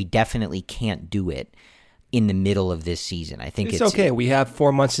 And we definitely can't do it in the middle of this season. I think it's okay. We have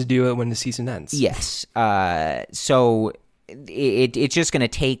 4 months to do it when the season ends. Yes. So it's just going to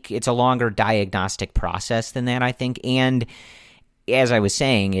take, it's a longer diagnostic process than that, I think. And as I was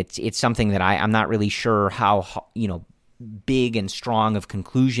saying, it's something that I'm not really sure how, big and strong of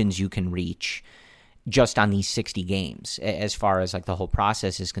conclusions you can reach just on these 60 games as far as like the whole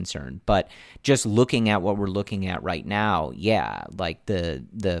process is concerned. But just looking at what we're looking at right now, like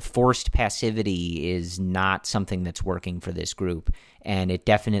the forced passivity is not something that's working for this group. And it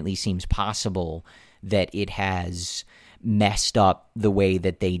definitely seems possible that it has messed up the way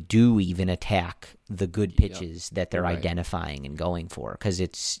that they do even attack the good pitches that they're identifying and going for. Cause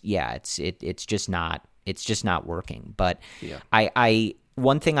it's just not working. But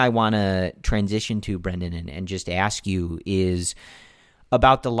one thing I want to transition to, Brendan, and just ask you is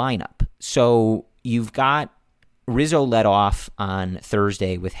about the lineup. So you've got Rizzo led off on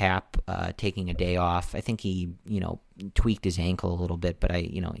Thursday with Happ taking a day off. I think he, tweaked his ankle a little bit, but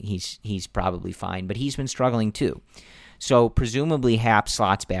he's probably fine. But he's been struggling too. So presumably Happ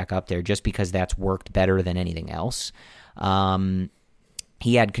slots back up there just because that's worked better than anything else.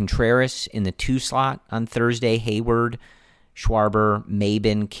 He had Contreras in the 2 slot on Thursday, Hayward, Schwarber,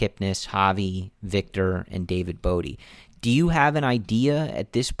 Maben, Kipnis, Javi, Victor, and David Bodie. Do you have an idea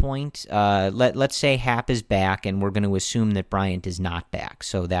at this point? Let's say Happ is back, and we're going to assume that Bryant is not back,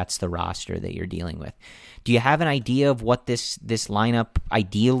 so that's the roster that you're dealing with. Do you have an idea of what this lineup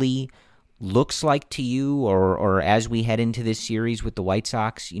ideally looks like to you, or as we head into this series with the White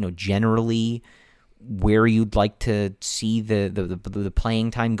Sox, generally where you'd like to see the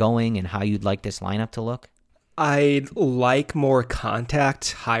playing time going and how you'd like this lineup to look? I'd like more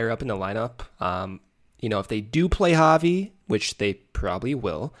contact higher up in the lineup. If they do play Javi, which they probably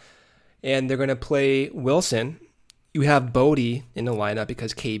will, and they're going to play Wilson, you have Bodie in the lineup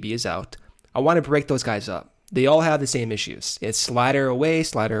because KB is out. I want to break those guys up. They all have the same issues. It's slider away,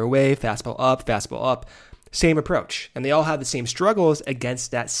 fastball up, same approach. And they all have the same struggles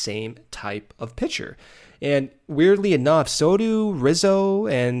against that same type of pitcher. And weirdly enough, so do Rizzo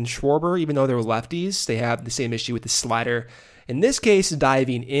and Schwarber, even though they're lefties. They have the same issue with the slider. In this case,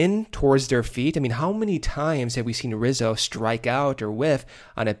 diving in towards their feet. I mean, how many times have we seen Rizzo strike out or whiff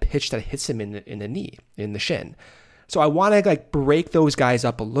on a pitch that hits him in the knee, in the shin? So I want to break those guys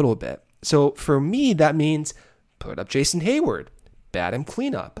up a little bit. So for me, that means put up Jason Hayward, bat him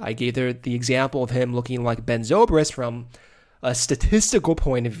cleanup. I gave the example of him looking like Ben Zobrist from a statistical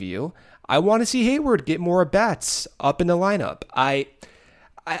point of view. I want to see Hayward get more bats up in the lineup.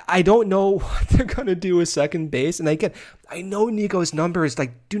 I don't know what they're going to do with second base. And again, I know Nico's numbers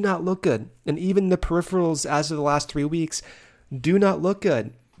do not look good. And even the peripherals as of the last 3 weeks do not look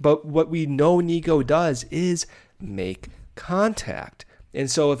good. But what we know Nico does is make contact. And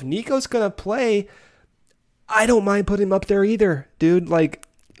so if Nico's going to play, I don't mind putting him up there either, dude.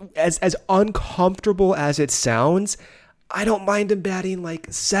 As uncomfortable as it sounds, I don't mind him batting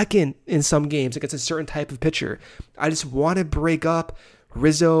second in some games against a certain type of pitcher. I just want to break up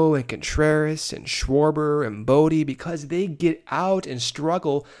Rizzo and Contreras and Schwarber and Bodie because they get out and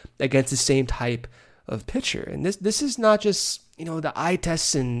struggle against the same type of pitcher. And this is not just, the eye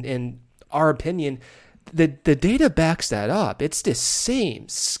tests and our opinion. The data backs that up. It's the same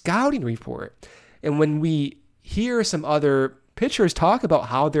scouting report. And when we hear some other pitchers talk about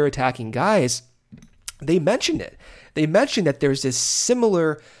how they're attacking guys, they mention it. They mention that there's this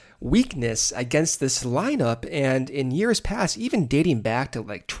similar weakness against this lineup, and in years past, even dating back to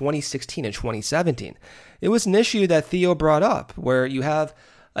 2016 and 2017, it was an issue that Theo brought up, where you have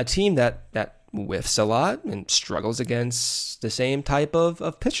a team that whiffs a lot and struggles against the same type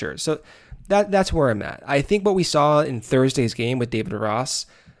of pitcher. So that's where I'm at. I think what we saw in Thursday's game with David Ross,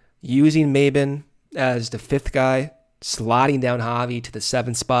 using Maben as the 5th guy, sliding down Javi to the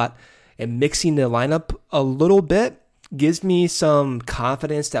 7th spot, and mixing the lineup a little bit, gives me some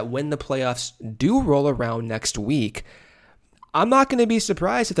confidence that when the playoffs do roll around next week, I'm not going to be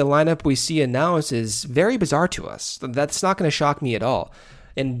surprised if the lineup we see announced is very bizarre to us. That's not going to shock me at all.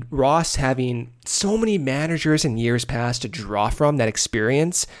 And Ross having so many managers in years past to draw from that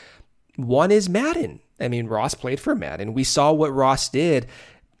experience, one is Madden. I mean, Ross played for Madden. We saw what Ross did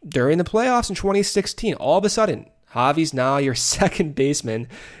during the playoffs in 2016. All of a sudden, Javi's now your second baseman,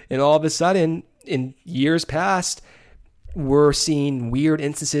 and all of a sudden, in years past, we're seeing weird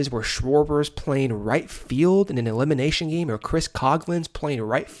instances where Schwarber's playing right field in an elimination game, or Chris Coughlin's playing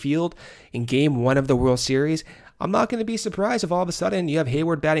right field in game 1 of the World Series. I'm not going to be surprised if all of a sudden you have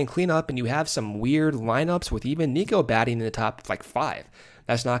Hayward batting cleanup and you have some weird lineups with even Nico batting in the top 5.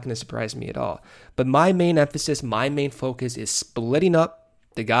 That's not going to surprise me at all. But my main emphasis, my main focus is splitting up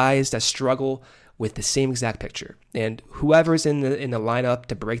the guys that struggle with the same exact picture. And whoever's in the lineup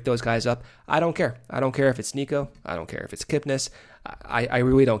to break those guys up, I don't care. I don't care if it's Nico. I don't care if it's Kipnis. I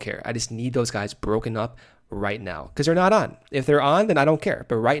really don't care. I just need those guys broken up right now because they're not on. If they're on, then I don't care.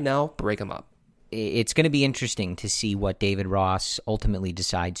 But right now, break them up. It's going to be interesting to see what David Ross ultimately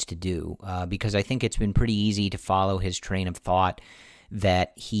decides to do because I think it's been pretty easy to follow his train of thought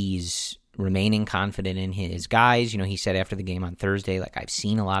that he's remaining confident in his guys. He said after the game on Thursday, I've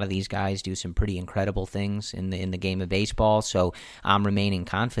seen a lot of these guys do some pretty incredible things in the game of baseball, so I'm remaining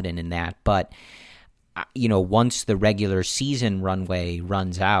confident in that. But once the regular season runway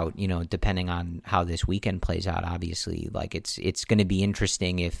runs out, depending on how this weekend plays out, obviously, it's going to be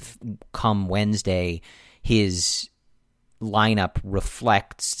interesting if come Wednesday his lineup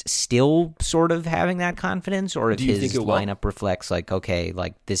reflects still sort of having that confidence, or if his lineup reflects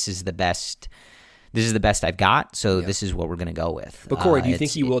this is the best I've got, so this is what we're going to go with. But Corey, do you think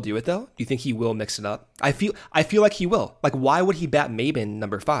he will do it though? Do you think he will mix it up? I feel like he will. Why would he bat Maben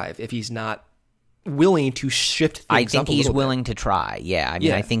number 5 if he's not willing to shift things up a little bit? I think he's willing to try. Yeah,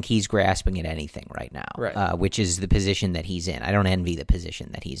 I think he's grasping at anything right now, right. Which is the position that he's in. I don't envy the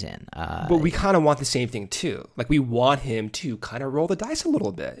position that he's in. But we kind of want the same thing too. We want him to kind of roll the dice a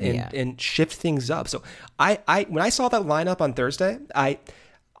little bit and shift things up. So I when I saw that lineup on Thursday,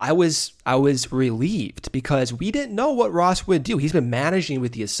 I was relieved because we didn't know what Ross would do. He's been managing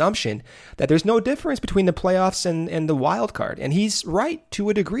with the assumption that there's no difference between the playoffs and the wild card. And he's right to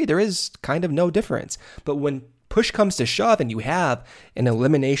a degree. There is kind of no difference. But when push comes to shove and you have an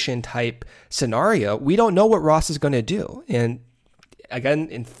elimination type scenario, we don't know what Ross is going to do. And again,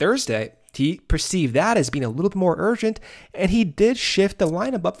 in Thursday, he perceived that as being a little bit more urgent, and he did shift the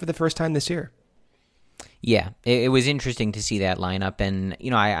lineup up for the first time this year. Yeah, it was interesting to see that lineup, and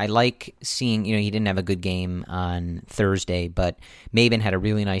I like seeing. He didn't have a good game on Thursday, but Maben had a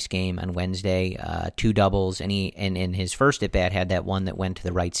really nice game on Wednesday, 2 doubles, and in his first at bat had that one that went to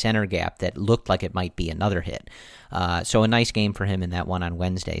the right center gap that looked like it might be another hit. So a nice game for him in that one on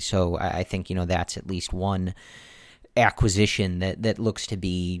Wednesday. So I think that's at least one acquisition that looks to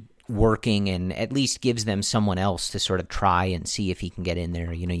be working and at least gives them someone else to sort of try and see if he can get in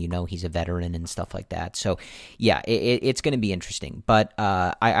there. He's a veteran and stuff like that. So, yeah, it's going to be interesting. But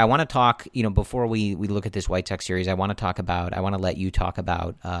I want to talk, before we look at this White Sox series, I want to let you talk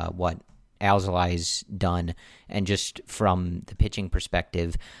about what Alzolai's done and just from the pitching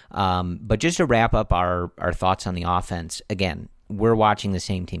perspective. But just to wrap up our thoughts on the offense, again, we're watching the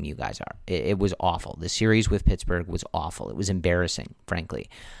same team you guys are. It was awful. The series with Pittsburgh was awful. It was embarrassing, frankly.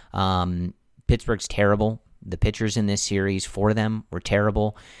 Pittsburgh's terrible. The pitchers in this series for them were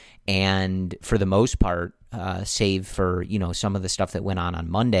terrible. And for the most part, save for, some of the stuff that went on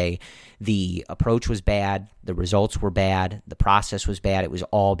Monday, the approach was bad. The results were bad. The process was bad. It was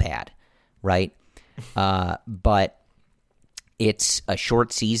all bad, right? But it's a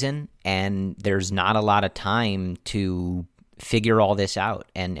short season, and there's not a lot of time to figure all this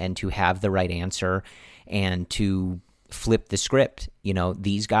out and to have the right answer and to flip the script.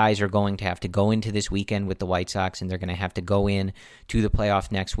 These guys are going to have to go into this weekend with the White Sox, and they're going to have to go in to the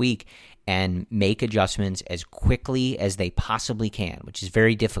playoff next week and make adjustments as quickly as they possibly can, which is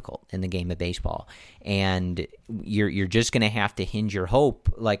very difficult in the game of baseball. And you're just going to have to hinge your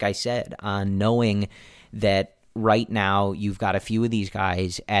hope, like I said, on knowing that right now you've got a few of these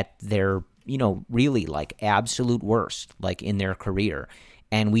guys at their really absolute worst, in their career.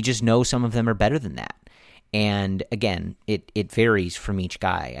 And we just know some of them are better than that. And again, it varies from each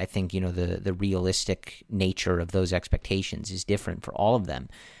guy. I think, the realistic nature of those expectations is different for all of them.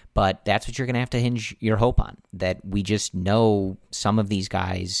 But that's what you're going to have to hinge your hope on, that we just know some of these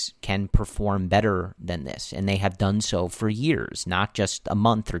guys can perform better than this. And they have done so for years, not just a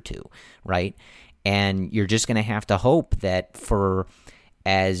month or two, right? And you're just going to have to hope that for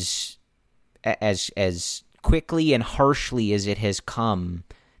as quickly and harshly as it has come,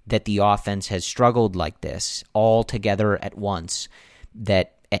 that the offense has struggled like this all together at once,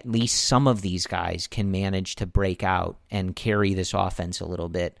 that at least some of these guys can manage to break out and carry this offense a little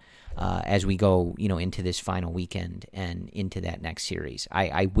bit as we go, into this final weekend and into that next series.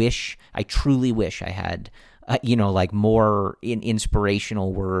 I truly wish I had like more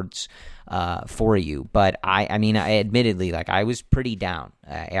inspirational words for you. But I mean, I admittedly, like, I was pretty down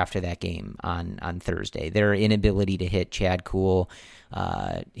after that game on Thursday. Their inability to hit Chad Kuhl,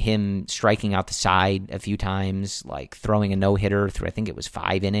 him striking out the side a few times, like throwing a no-hitter through, I think it was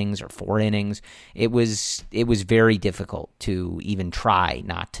 5 innings or 4 innings. It was very difficult to even try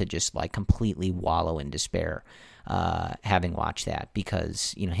not to just like completely wallow in despair having watched that,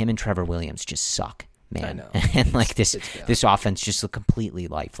 because him and Trevor Williams just suck, man. I know. And like this offense just looked completely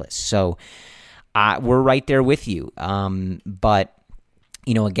lifeless. So we're right there with you. But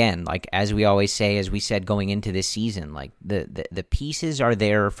again, like as we always say, as we said going into this season, like the pieces are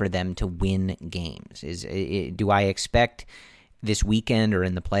there for them to win games. Do I expect this weekend or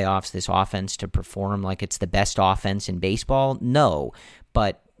in the playoffs this offense to perform like it's the best offense in baseball? No.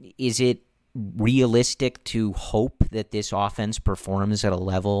 But is it realistic to hope that this offense performs at a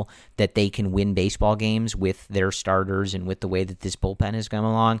level that they can win baseball games with their starters and with the way that this bullpen has come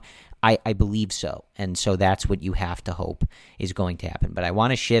along? I believe so. And so that's what you have to hope is going to happen. But I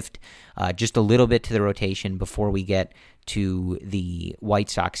want to shift just a little bit to the rotation before we get to the White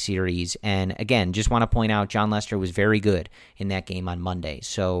Sox series. And again, just want to point out Jon Lester was very good in that game on Monday.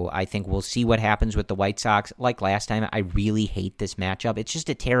 So I think we'll see what happens with the White Sox. Like last time, I really hate this matchup. It's just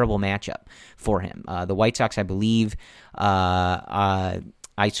a terrible matchup for him. The White Sox, I believe,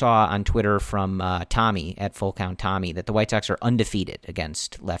 I saw on Twitter from Tommy at Full Count Tommy that the White Sox are undefeated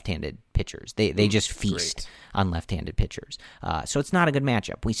against left-handed pitchers. They just feast on left-handed pitchers. So it's not a good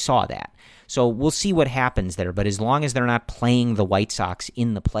matchup. We saw that. So we'll see what happens there. But as long as they're not playing the White Sox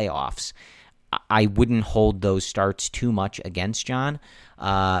in the playoffs, I wouldn't hold those starts too much against Jon.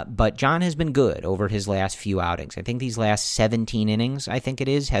 But Jon has been good over his last few outings. I think these last 17 innings, I think it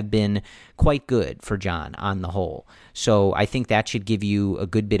is, have been quite good for Jon on the whole. So I think that should give you a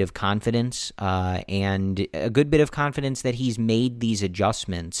good bit of confidence, and a good bit of confidence that he's made these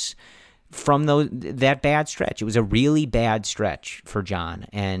adjustments from that bad stretch. It was a really bad stretch for Jon.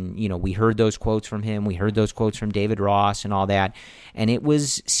 And, we heard those quotes from him. We heard those quotes from David Ross and all that. And it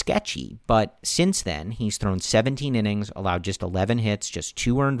was sketchy. But since then, he's thrown 17 innings, allowed just 11 hits, just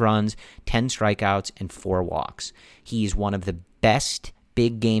 2 earned runs, 10 strikeouts, and 4 walks. He's one of the best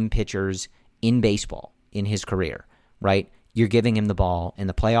big game pitchers in baseball in his career, right? You're giving him the ball in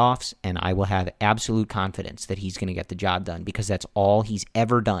the playoffs, and I will have absolute confidence that he's going to get the job done, because that's all he's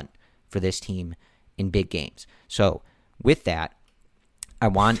ever done for this team in big games. So with that, I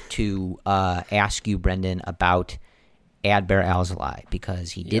want to ask you, Brendan, about Adbert Alzolay,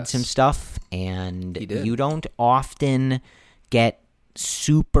 because he did some stuff, and you don't often get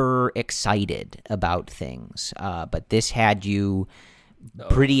super excited about things, but this had you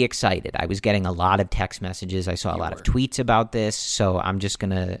pretty excited. I was getting a lot of text messages. I saw a lot of tweets about this, so I'm just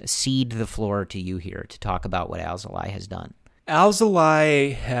going to cede the floor to you here to talk about what Alzolay has done.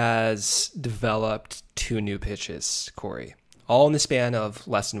 Alzolay has developed 2 new pitches, Corey, all in the span of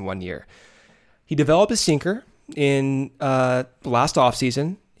less than 1 year. He developed a sinker in last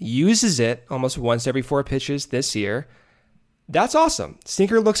offseason, uses it almost once every 4 pitches this year. That's awesome.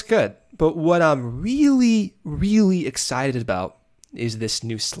 Sinker looks good. But what I'm really, really excited about is this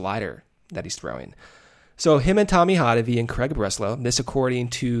new slider that he's throwing. So him and Tommy Hotovy and Craig Breslow, this according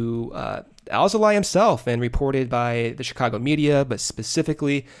to Alzolay himself and reported by the Chicago media, but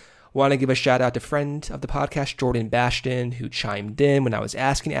specifically want to give a shout out to friend of the podcast, Jordan Bastion, who chimed in when I was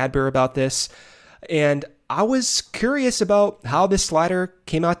asking Adbert about this. And I was curious about how this slider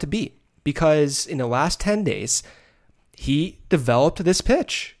came out to be, because in the last 10 days, he developed this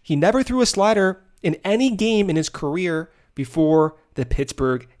pitch. He never threw a slider in any game in his career before the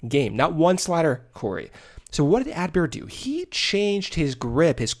Pittsburgh game. Not one slider, Corey. So what did Adbert do? He changed his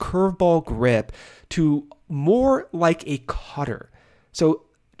grip, his curveball grip, to more like a cutter. So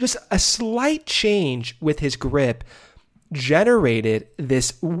just a slight change with his grip generated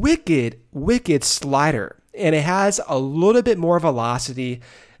this wicked slider. And it has a little bit more velocity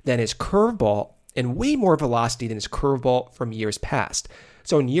than his curveball, and way more velocity than his curveball from years past.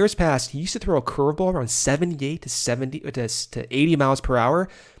 So in years past, he used to throw a curveball around 78 to 80 miles per hour.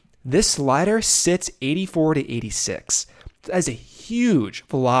 This slider sits 84 to 86. That is a huge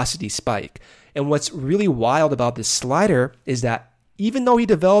velocity spike. And what's really wild about this slider is that even though he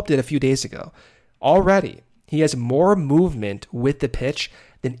developed it a few days ago, already he has more movement with the pitch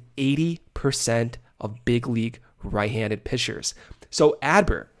than 80% of big league right-handed pitchers. So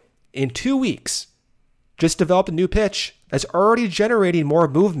Adbert, in 2 weeks, just developed a new pitch that's already generating more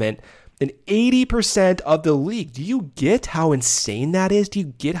movement than 80% of the league. Do you get how insane that is? Do you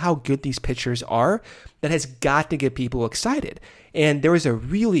get how good these pitchers are? That has got to get people excited. And there was a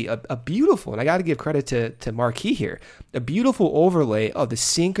really a beautiful, and I got to give credit to Marquis here, a beautiful overlay of the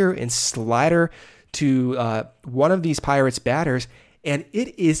sinker and slider to one of these Pirates batters. And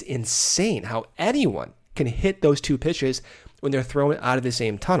it is insane how anyone can hit those two pitches when they're thrown out of the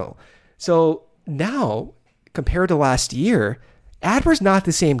same tunnel. So now, compared to last year, Adber's not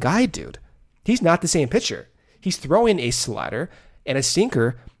the same guy, dude. He's not the same pitcher. He's throwing a slider and a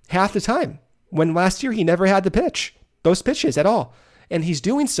sinker half the time, when last year he never had to pitch those pitches at all. And he's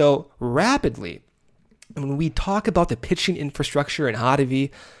doing so rapidly. And when we talk about the pitching infrastructure in Hottovy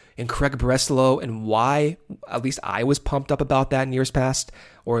and Craig Breslow and why, at least I was pumped up about that in years past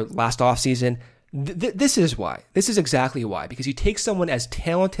or last offseason, this is why. This is exactly why. Because you take someone as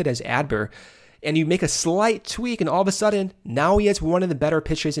talented as Adber and you make a slight tweak, and all of a sudden, now he has one of the better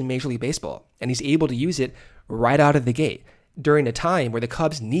pitchers in Major League Baseball. And he's able to use it right out of the gate during a time where the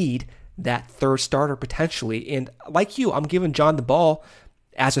Cubs need that third starter potentially. And like you, I'm giving John the ball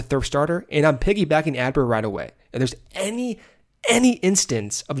as a third starter, and I'm piggybacking Adber right away. If there's any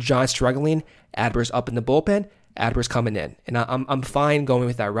instance of John struggling, Adber's up in the bullpen, Adber's coming in. And I'm fine going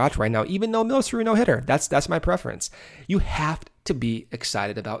with that route right now, even though Mills threw a no-hitter. That's my preference. You have to be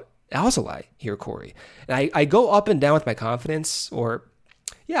excited about Alzolay here, Corey. And I go up and down with my confidence, or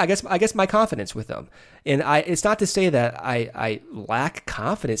I guess my confidence with them. And it's not to say that I lack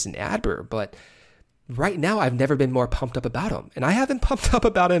confidence in Adber, but right now I've never been more pumped up about him. And I haven't pumped up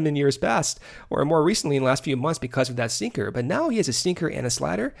about him in years past, or more recently in the last few months, because of that sinker. But now he has a sinker and a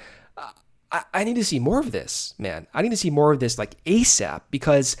slider. I need to see more of this, man. I need to see more of this like ASAP,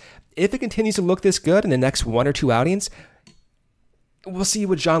 because if it continues to look this good in the next one or two outings, we'll see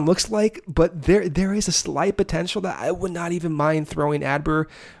what John looks like, but there is a slight potential that I would not even mind throwing Adber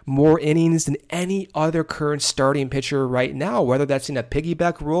more innings than any other current starting pitcher right now, whether that's in a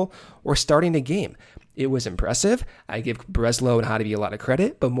piggyback role or starting a game. It was impressive. I give Breslow and Hottovy a lot of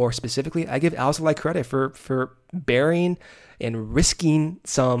credit, but more specifically, I give Alzolay credit for bearing and risking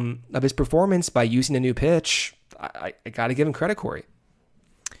some of his performance by using a new pitch. I got to give him credit, Corey.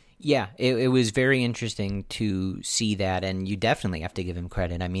 Yeah, it was very interesting to see that, and you definitely have to give him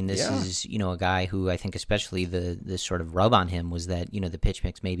credit. I mean, this is, a guy who I think especially the sort of rub on him was that, the pitch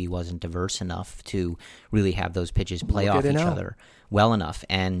mix maybe wasn't diverse enough to really have those pitches play off each other well enough.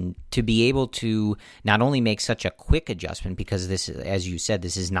 And to be able to not only make such a quick adjustment, because this, as you said,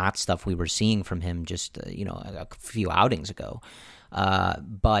 this is not stuff we were seeing from him just, a few outings ago.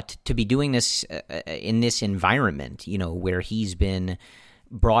 But to be doing this in this environment, where he's been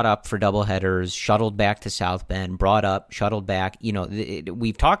brought up for doubleheaders, shuttled back to South Bend, brought up, shuttled back.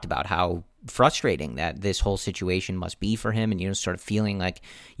 We've talked about how frustrating that this whole situation must be for him, and sort of feeling like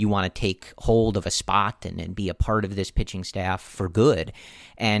you want to take hold of a spot and be a part of this pitching staff for good.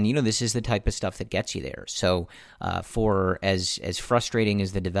 And this is the type of stuff that gets you there. So for as frustrating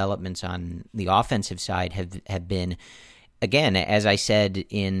as the developments on the offensive side have been, again, as I said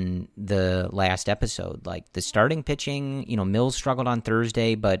in the last episode, like the starting pitching, Mills struggled on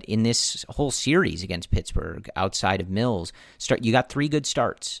Thursday, but in this whole series against Pittsburgh, outside of Mills, you got 3 good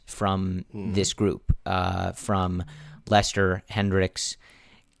starts from this group, from Lester, Hendricks,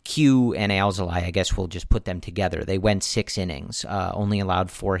 Q, and Alzolay. I guess we'll just put them together. They went 6 innings, only allowed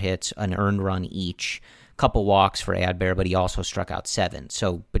 4 hits, an earned run each, couple walks for Adber, but he also struck out 7.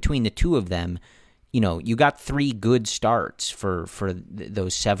 So between the two of them, you got 3 good starts for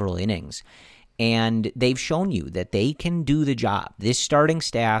those several innings, and they've shown you that they can do the job. This starting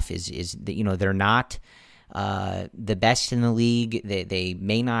staff is they're not the best in the league. They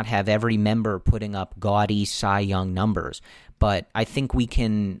may not have every member putting up gaudy Cy Young numbers, but I think we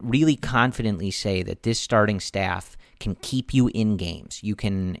can really confidently say that this starting staff can keep you in games. You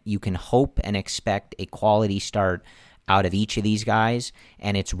can hope and expect a quality start out of each of these guys,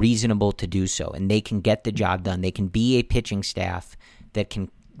 and it's reasonable to do so, and they can get the job done. They can be a pitching staff that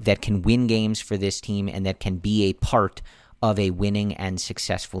can win games for this team, and that can be a part of a winning and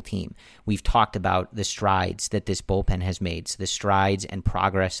successful team. We've talked about the strides that this bullpen has made, so the strides and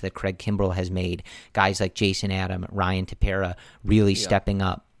progress that Craig Kimbrell has made, guys like Jason Adam, Ryan Tepera really stepping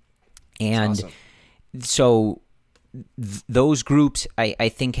up. And awesome. So those groups, I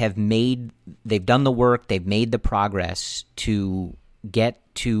think, they've done the work, they've made the progress to get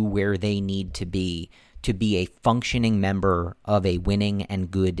to where they need to be a functioning member of a winning and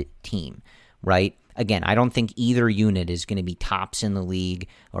good team, right? Again, I don't think either unit is going to be tops in the league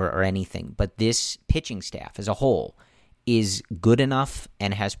or anything, but this pitching staff as a whole is good enough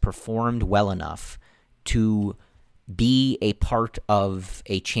and has performed well enough to be a part of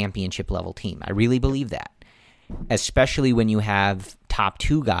a championship level team. I really believe that, especially when you have top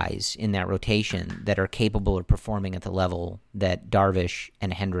two guys in that rotation that are capable of performing at the level that Darvish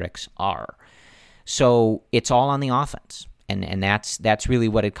and Hendricks are. So it's all on the offense. And that's really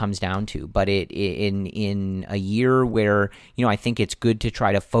what it comes down to. But in a year where, I think it's good to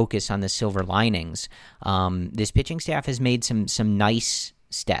try to focus on the silver linings, this pitching staff has made some nice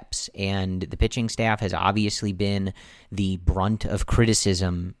steps, and the pitching staff has obviously been the brunt of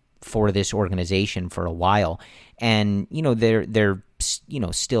criticism for this organization for a while. And they're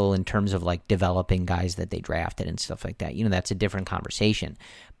still, in terms of like developing guys that they drafted and stuff like that, that's a different conversation.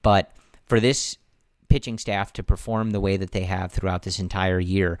 But for this pitching staff to perform the way that they have throughout this entire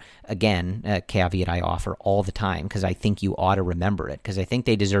year, again, a caveat I offer all the time because I think you ought to remember it, because I think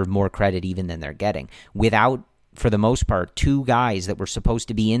they deserve more credit even than they're getting. Without, for the most part, two guys that were supposed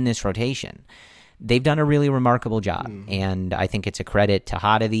to be in this rotation, they've done a really remarkable job. And I think it's a credit to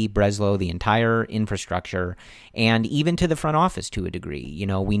Hottovy, Breslow, the entire infrastructure, and even to the front office to a degree.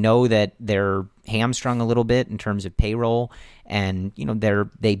 We know that they're hamstrung a little bit in terms of payroll, and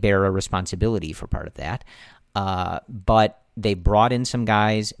they bear a responsibility for part of that. But they brought in some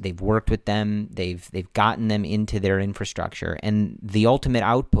guys, they've worked with them, they've gotten them into their infrastructure, and the ultimate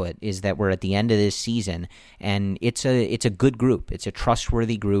output is that we're at the end of this season, and it's a good group, it's a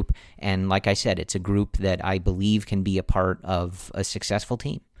trustworthy group, and like I said, it's a group that I believe can be a part of a successful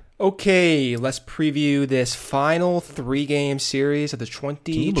team. Okay, let's preview this final 3-game series of the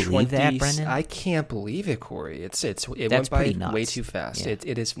 2020. Can you believe that, Brendan? I can't believe it, Corey. It That's went by nuts. way too fast. Yeah.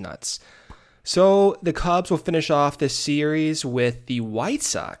 It is nuts. So the Cubs will finish off this series with the White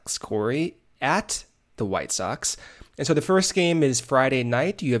Sox, Corey, at the White Sox. And so the first game is Friday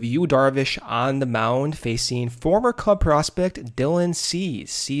night. You have Yu Darvish on the mound facing former Cub prospect Dylan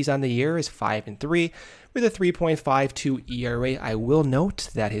Cease. Cease on the year is 5-3 with a 3.52 ERA. I will note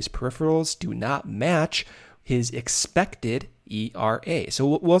that his peripherals do not match his expected ERA.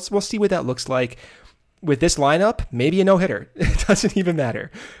 So we'll see what that looks like. With this lineup, maybe a no-hitter. It doesn't even matter.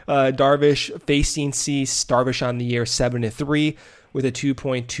 Darvish facing Cease. Darvish on the year 7-3 with a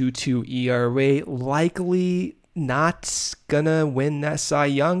 2.22 ERA. Likely not gonna win that Cy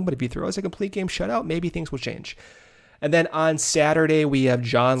Young, but if he throws a complete game shutout, maybe things will change. And then on Saturday, we have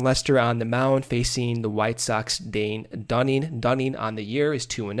John Lester on the mound facing the White Sox Dane Dunning. Dunning on the year is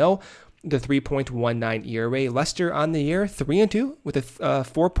 2-0. The 3.19 ERA. Lester on the year 3-2 with a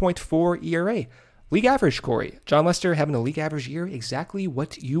 4.4 ERA. League average, Corey. John Lester having a league average year, exactly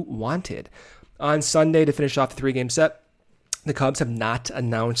what you wanted. On Sunday, to finish off the 3-game set, the Cubs have not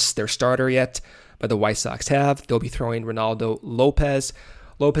announced their starter yet, but the White Sox have. They'll be throwing Ronaldo Lopez.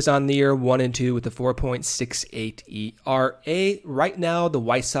 Lopez on the year, 1-2 with a 4.68 ERA. Right now, the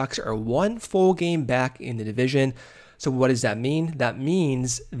White Sox are one full game back in the division. So what does that mean? That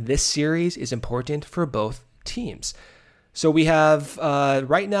means this series is important for both teams. So we have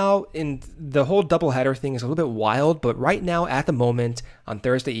right now, in the whole doubleheader thing is a little bit wild, but right now at the moment on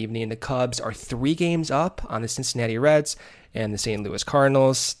Thursday evening, the Cubs are 3 games up on the Cincinnati Reds and the St. Louis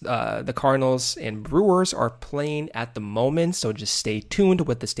Cardinals. The Cardinals and Brewers are playing at the moment, so just stay tuned to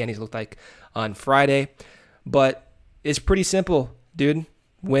what the standings look like on Friday. But it's pretty simple, dude.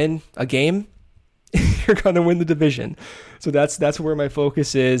 Win a game, you're going to win the division. So that's where my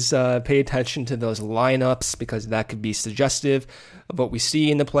focus is. Pay attention to those lineups because that could be suggestive of what we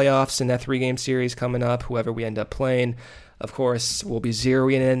see in the playoffs in that 3-game series coming up, whoever we end up playing. Of course, we'll be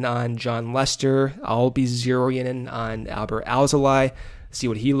zeroing in on John Lester. I'll be zeroing in on Albert Alzolay, see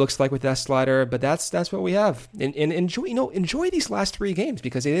what he looks like with that slider. But that's what we have. And enjoy these last 3 games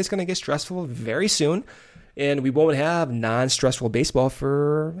because it is going to get stressful very soon. And we won't have non-stressful baseball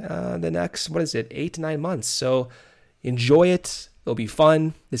for the next, 8 to 9 months. So enjoy it. It'll be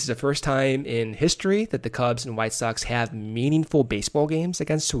fun. This is the first time in history that the Cubs and White Sox have meaningful baseball games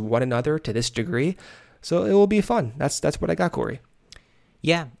against one another to this degree. So it will be fun. That's what I got, Corey.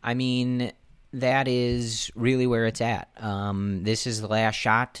 Yeah, I mean, that is really where it's at. This is the last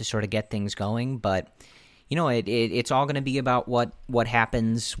shot to sort of get things going, but it's all going to be about what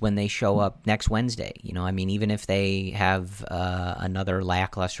happens when they show up next Wednesday. Even if they have another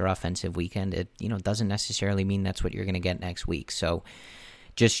lackluster offensive weekend, it doesn't necessarily mean that's what you're going to get next week. So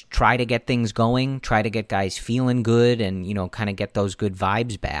just try to get things going, try to get guys feeling good and, kind of get those good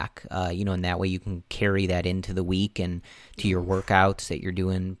vibes back, and that way you can carry that into the week and to your workouts that you're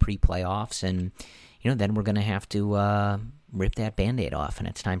doing pre-playoffs. And, then we're going to have to rip that Band-Aid off and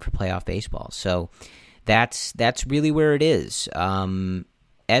it's time for playoff baseball. So that's really where it is.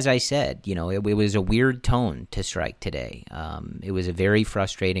 as I said, it was a weird tone to strike today. It was a very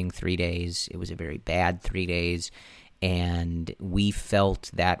frustrating 3 days. It was a very bad 3 days. And we felt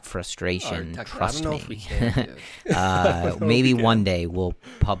that frustration. Trust me. If we can. Maybe one day we'll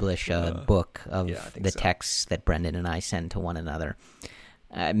publish a book of the texts that Brendan and I send to one another.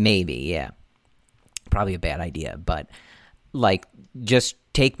 Maybe, yeah. Probably a bad idea, but just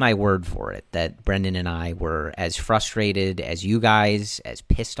take my word for it that Brendan and I were as frustrated as you guys, as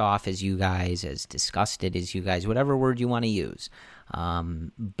pissed off as you guys, as disgusted as you guys, whatever word you want to use.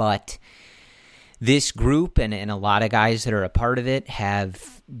 But this group and a lot of guys that are a part of it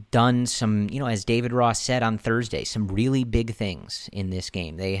have done some, as David Ross said on Thursday, some really big things in this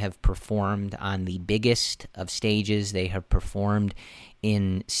game. They have performed on the biggest of stages. They have performed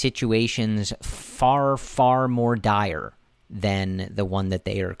in situations far, far more dire than the one that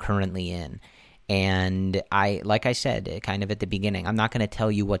they are currently in. And like I said, kind of at the beginning, I'm not going to tell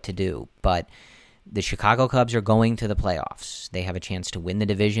you what to do, but the Chicago Cubs are going to the playoffs. They have a chance to win the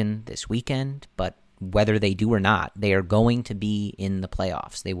division this weekend, but whether they do or not, they are going to be in the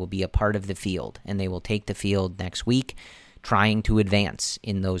playoffs. They will be a part of the field, and they will take the field next week trying to advance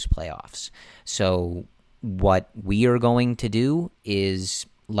in those playoffs. So what we are going to do is,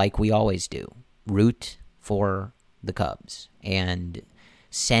 like we always do, root for the Cubs and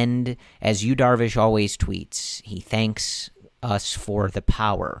send, as Yu Darvish always tweets, he thanks us for the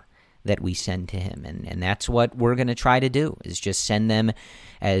power that we send to him. And that's what we're going to try to do, is just send them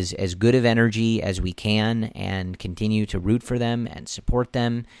as good of energy as we can and continue to root for them and support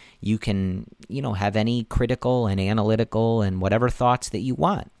them. You can, have any critical and analytical and whatever thoughts that you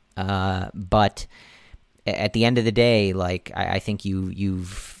want. But at the end of the day, I think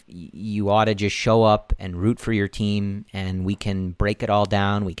you ought to just show up and root for your team, and we can break it all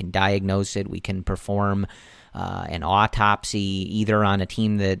down. We can diagnose it. We can perform an autopsy either on a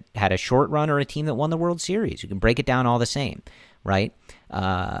team that had a short run or a team that won the World Series. You can break it down all the same, right?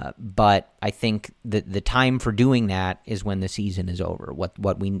 But I think that the time for doing that is when the season is over.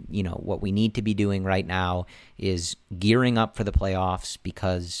 What we need to be doing right now is gearing up for the playoffs,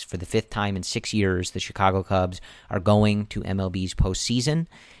 because for the 5th time in 6 years, the Chicago Cubs are going to MLB's postseason,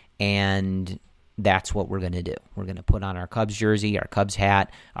 and that's what we're going to do. We're going to put on our Cubs jersey, our Cubs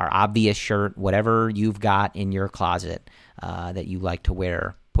hat, our obvious shirt, whatever you've got in your closet that you like to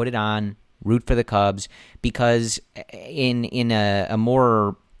wear. Put it on, root for the Cubs, because in a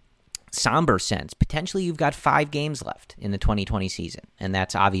more somber sense, potentially you've got 5 games left in the 2020 season, and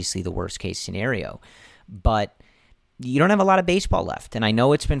that's obviously the worst-case scenario. But you don't have a lot of baseball left, and I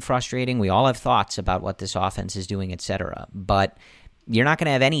know it's been frustrating. We all have thoughts about what this offense is doing, etc., but you're not going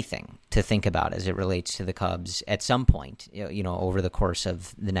to have anything to think about as it relates to the Cubs at some point, over the course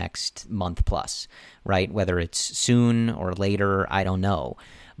of the next month plus, right? Whether it's soon or later, I don't know.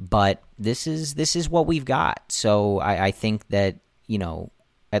 But this is what we've got. So I think that,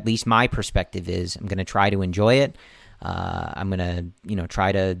 at least my perspective is I'm going to try to enjoy it. I'm going to,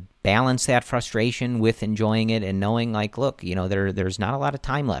 try to balance that frustration with enjoying it and knowing, look, there's not a lot of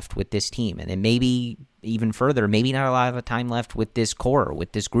time left with this team. And then maybe even further, maybe not a lot of time left with this core,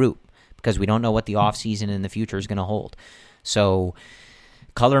 with this group, because we don't know what the offseason in the future is going to hold. So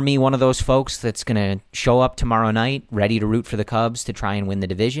color me one of those folks that's going to show up tomorrow night ready to root for the Cubs to try and win the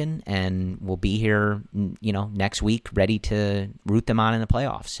division, and we'll be here, next week ready to root them on in the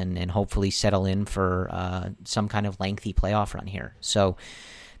playoffs and hopefully settle in for some kind of lengthy playoff run here. So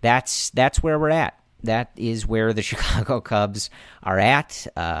that's where we're at. That is where the Chicago Cubs are at.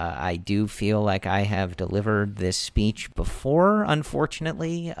 I do feel like I have delivered this speech before,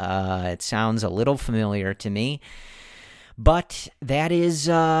 unfortunately. It sounds a little familiar to me. But that's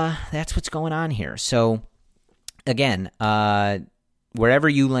what's going on here. So, again, wherever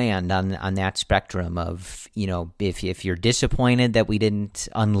you land on that spectrum of, if you're disappointed that we didn't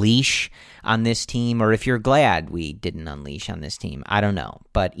unleash on this team, or if you're glad we didn't unleash on this team, I don't know.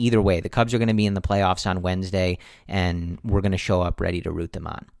 But either way, the Cubs are going to be in the playoffs on Wednesday, and we're going to show up ready to root them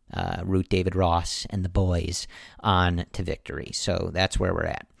on. Root David Ross and the boys on to victory. So that's where we're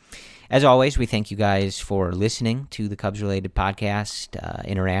at. As always, we thank you guys for listening to the Cubs-related podcast,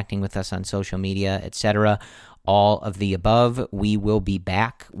 interacting with us on social media, etc. All of the above. We will be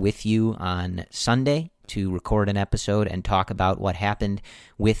back with you on Sunday to record an episode and talk about what happened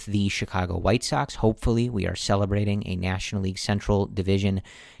with the Chicago White Sox. Hopefully, we are celebrating a National League Central Division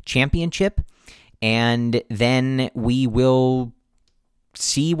championship. And then we will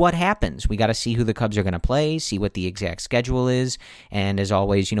see what happens. We got to see who the Cubs are going to play, see what the exact schedule is, and as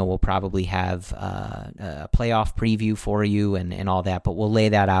always, we'll probably have a playoff preview for you and all that, but we'll lay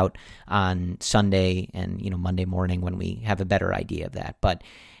that out on Sunday and Monday morning when we have a better idea of that. But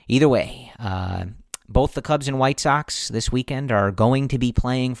either way, both the Cubs and White Sox this weekend are going to be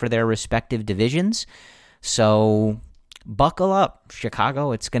playing for their respective divisions, so buckle up,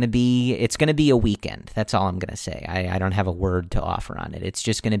 Chicago. It's gonna be a weekend. That's all I'm gonna say. I don't have a word to offer on it. It's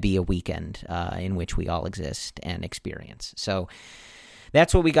just gonna be a weekend in which we all exist and experience. So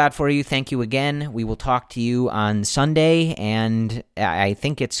that's what we got for you. Thank you again. We will talk to you on Sunday, and I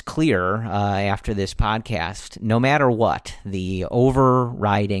think it's clear after this podcast, no matter what, the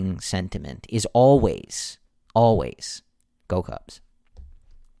overriding sentiment is always, always, go Cubs.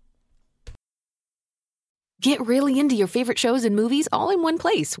 Get really into your favorite shows and movies all in one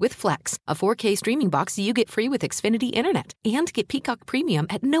place with Flex, a 4K streaming box you get free with Xfinity Internet. And get Peacock Premium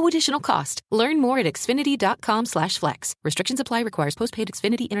at no additional cost. Learn more at xfinity.com/flex. Restrictions apply. Requires postpaid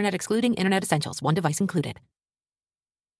Xfinity Internet excluding Internet Essentials. One device included.